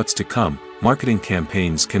taste of what's to come, marketing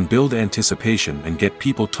campaigns can build anticipation and get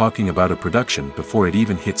people talking about a production before it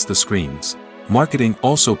even hits the screens. Marketing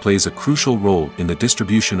also plays a crucial role in the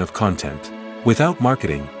distribution of content. Without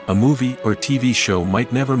marketing, a movie or TV show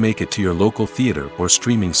might never make it to your local theater or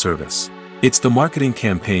streaming service. It's the marketing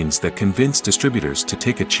campaigns that convince distributors to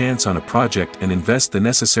take a chance on a project and invest the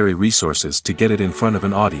necessary resources to get it in front of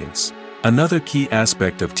an audience. Another key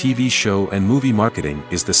aspect of TV show and movie marketing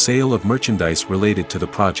is the sale of merchandise related to the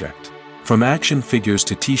project. From action figures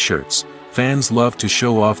to t-shirts, fans love to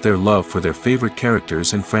show off their love for their favorite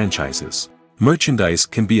characters and franchises. Merchandise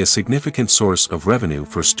can be a significant source of revenue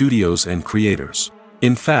for studios and creators.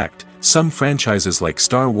 In fact, some franchises like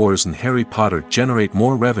Star Wars and Harry Potter generate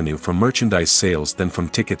more revenue from merchandise sales than from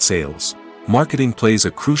ticket sales. Marketing plays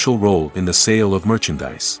a crucial role in the sale of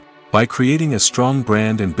merchandise. By creating a strong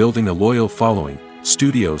brand and building a loyal following,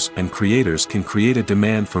 studios and creators can create a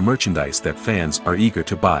demand for merchandise that fans are eager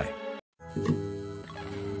to buy.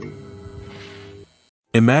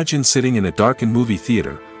 Imagine sitting in a darkened movie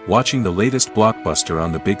theater, watching the latest blockbuster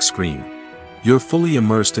on the big screen. You're fully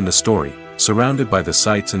immersed in the story, surrounded by the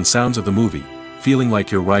sights and sounds of the movie, feeling like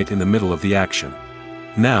you're right in the middle of the action.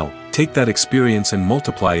 Now, take that experience and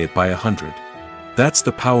multiply it by 100. That's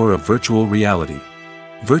the power of virtual reality.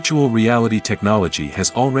 Virtual reality technology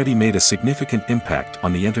has already made a significant impact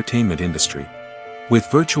on the entertainment industry.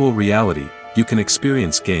 With virtual reality, you can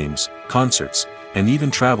experience games, concerts, and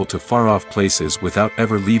even travel to far-off places without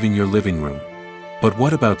ever leaving your living room. But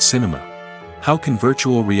what about cinema? How can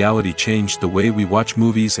virtual reality change the way we watch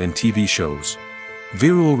movies and TV shows?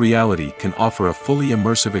 Virtual reality can offer a fully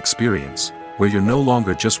immersive experience, where you're no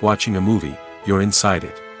longer just watching a movie, you're inside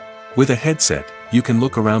it. With a headset, you can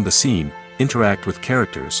look around the scene, interact with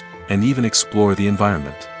characters, and even explore the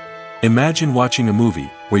environment. Imagine watching a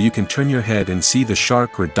movie, where you can turn your head and see the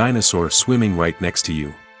shark or dinosaur swimming right next to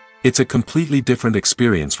you. It's a completely different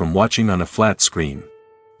experience from watching on a flat screen.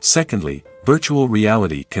 Secondly, virtual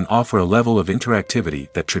reality can offer a level of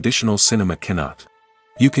interactivity that traditional cinema cannot.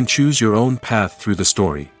 You can choose your own path through the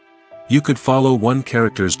story. You could follow one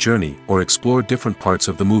character's journey or explore different parts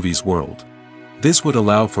of the movie's world. This would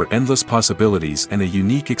allow for endless possibilities and a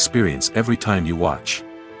unique experience every time you watch.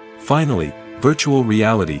 Finally, virtual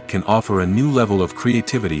reality can offer a new level of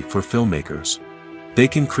creativity for filmmakers. They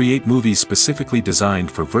can create movies specifically designed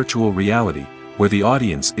for virtual reality, where the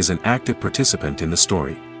audience is an active participant in the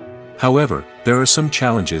story. However, there are some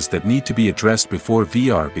challenges that need to be addressed before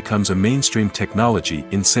VR becomes a mainstream technology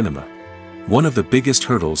in cinema. One of the biggest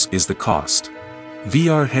hurdles is the cost.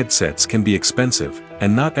 VR headsets can be expensive,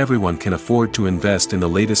 and not everyone can afford to invest in the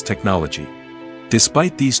latest technology.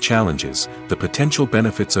 Despite these challenges, the potential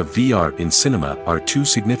benefits of VR in cinema are too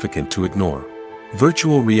significant to ignore.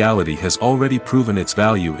 Virtual reality has already proven its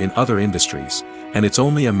value in other industries, and it's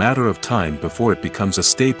only a matter of time before it becomes a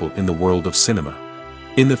staple in the world of cinema.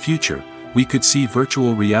 In the future, we could see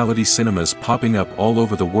virtual reality cinemas popping up all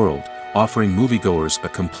over the world, offering moviegoers a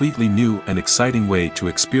completely new and exciting way to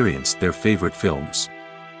experience their favorite films.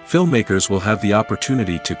 Filmmakers will have the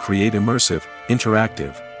opportunity to create immersive,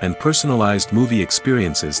 interactive, and personalized movie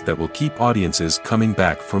experiences that will keep audiences coming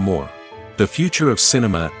back for more. The future of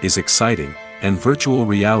cinema is exciting, and virtual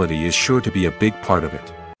reality is sure to be a big part of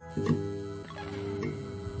it.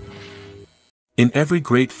 In every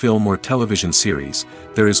great film or television series,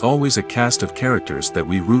 there is always a cast of characters that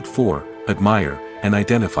we root for, admire, and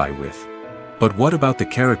identify with. But what about the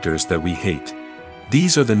characters that we hate?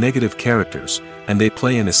 These are the negative characters, and they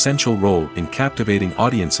play an essential role in captivating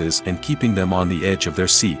audiences and keeping them on the edge of their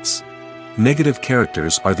seats. Negative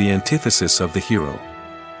characters are the antithesis of the hero.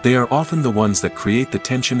 They are often the ones that create the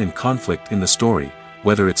tension and conflict in the story,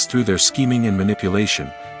 whether it's through their scheming and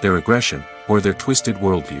manipulation, their aggression, or their twisted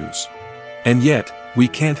worldviews. And yet, we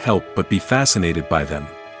can't help but be fascinated by them.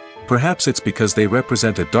 Perhaps it's because they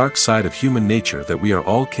represent a dark side of human nature that we are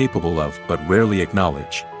all capable of but rarely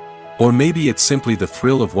acknowledge. Or maybe it's simply the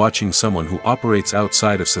thrill of watching someone who operates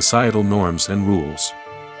outside of societal norms and rules.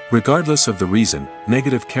 Regardless of the reason,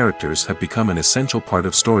 negative characters have become an essential part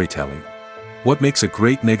of storytelling. What makes a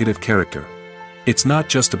great negative character? It's not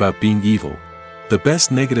just about being evil. The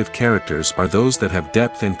best negative characters are those that have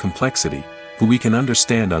depth and complexity, who we can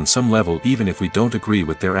understand on some level even if we don't agree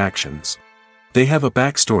with their actions. They have a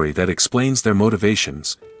backstory that explains their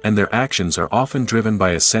motivations, and their actions are often driven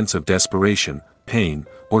by a sense of desperation, pain,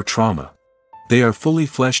 or trauma. They are fully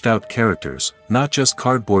fleshed out characters, not just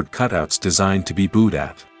cardboard cutouts designed to be booed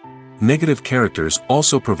at. Negative characters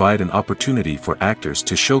also provide an opportunity for actors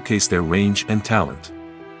to showcase their range and talent.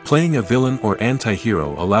 Playing a villain or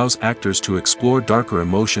anti-hero allows actors to explore darker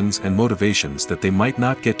emotions and motivations that they might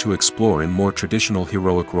not get to explore in more traditional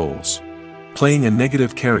heroic roles. Playing a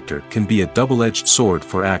negative character can be a double-edged sword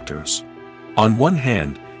for actors. On one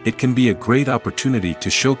hand, it can be a great opportunity to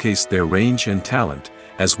showcase their range and talent,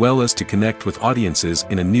 as well as to connect with audiences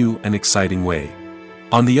in a new and exciting way.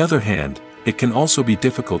 On the other hand, it can also be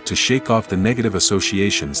difficult to shake off the negative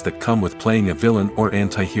associations that come with playing a villain or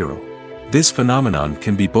anti-hero. This phenomenon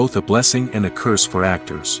can be both a blessing and a curse for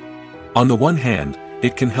actors. On the one hand,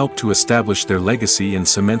 it can help to establish their legacy and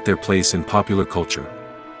cement their place in popular culture.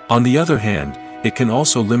 On the other hand, it can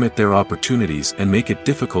also limit their opportunities and make it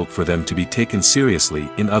difficult for them to be taken seriously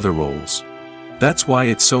in other roles. That's why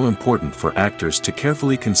it's so important for actors to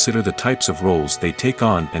carefully consider the types of roles they take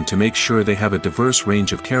on and to make sure they have a diverse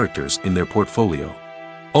range of characters in their portfolio.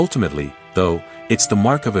 Ultimately, though, it's the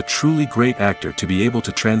mark of a truly great actor to be able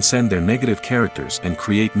to transcend their negative characters and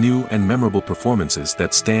create new and memorable performances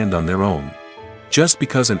that stand on their own. Just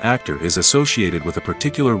because an actor is associated with a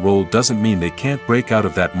particular role doesn't mean they can't break out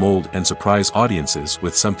of that mold and surprise audiences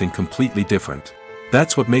with something completely different.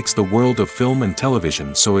 That's what makes the world of film and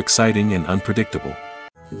television so exciting and unpredictable.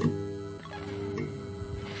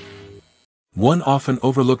 One often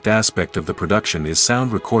overlooked aspect of the production is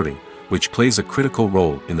sound recording, which plays a critical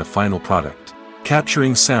role in the final product.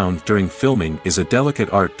 Capturing sound during filming is a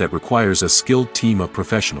delicate art that requires a skilled team of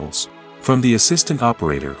professionals. From the assistant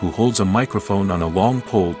operator who holds a microphone on a long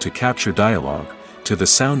pole to capture dialogue, to the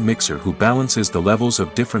sound mixer who balances the levels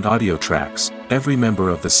of different audio tracks, every member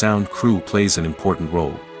of the sound crew plays an important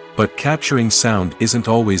role. But capturing sound isn't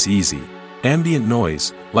always easy. Ambient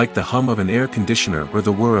noise, like the hum of an air conditioner or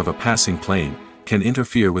the whir of a passing plane, can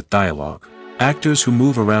interfere with dialogue. Actors who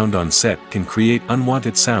move around on set can create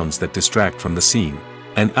unwanted sounds that distract from the scene.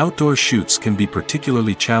 And outdoor shoots can be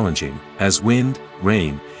particularly challenging, as wind,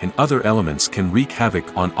 rain, and other elements can wreak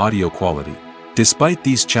havoc on audio quality. Despite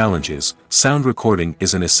these challenges, sound recording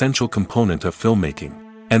is an essential component of filmmaking.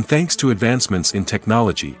 And thanks to advancements in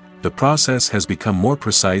technology, the process has become more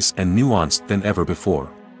precise and nuanced than ever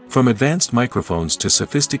before. From advanced microphones to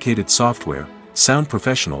sophisticated software, sound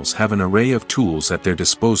professionals have an array of tools at their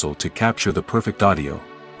disposal to capture the perfect audio.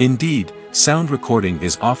 Indeed, sound recording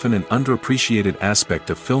is often an underappreciated aspect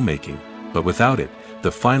of filmmaking, but without it,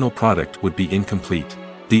 the final product would be incomplete.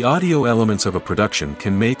 The audio elements of a production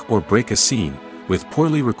can make or break a scene, with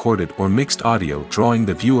poorly recorded or mixed audio drawing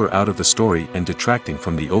the viewer out of the story and detracting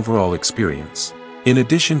from the overall experience. In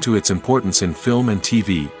addition to its importance in film and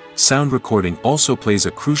TV, sound recording also plays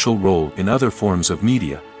a crucial role in other forms of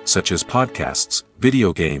media, such as podcasts,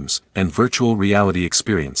 video games, and virtual reality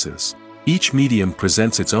experiences. Each medium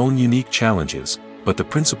presents its own unique challenges, but the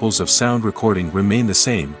principles of sound recording remain the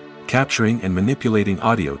same, capturing and manipulating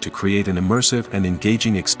audio to create an immersive and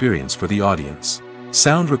engaging experience for the audience.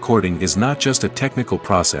 Sound recording is not just a technical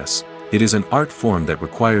process, it is an art form that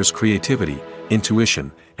requires creativity,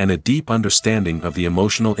 intuition, and a deep understanding of the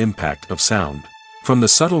emotional impact of sound. From the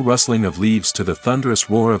subtle rustling of leaves to the thunderous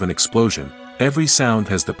roar of an explosion, every sound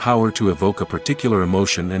has the power to evoke a particular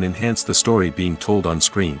emotion and enhance the story being told on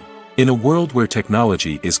screen. In a world where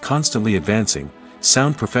technology is constantly advancing,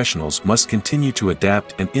 sound professionals must continue to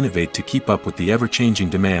adapt and innovate to keep up with the ever-changing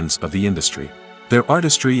demands of the industry. Their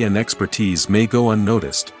artistry and expertise may go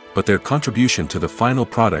unnoticed, but their contribution to the final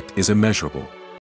product is immeasurable.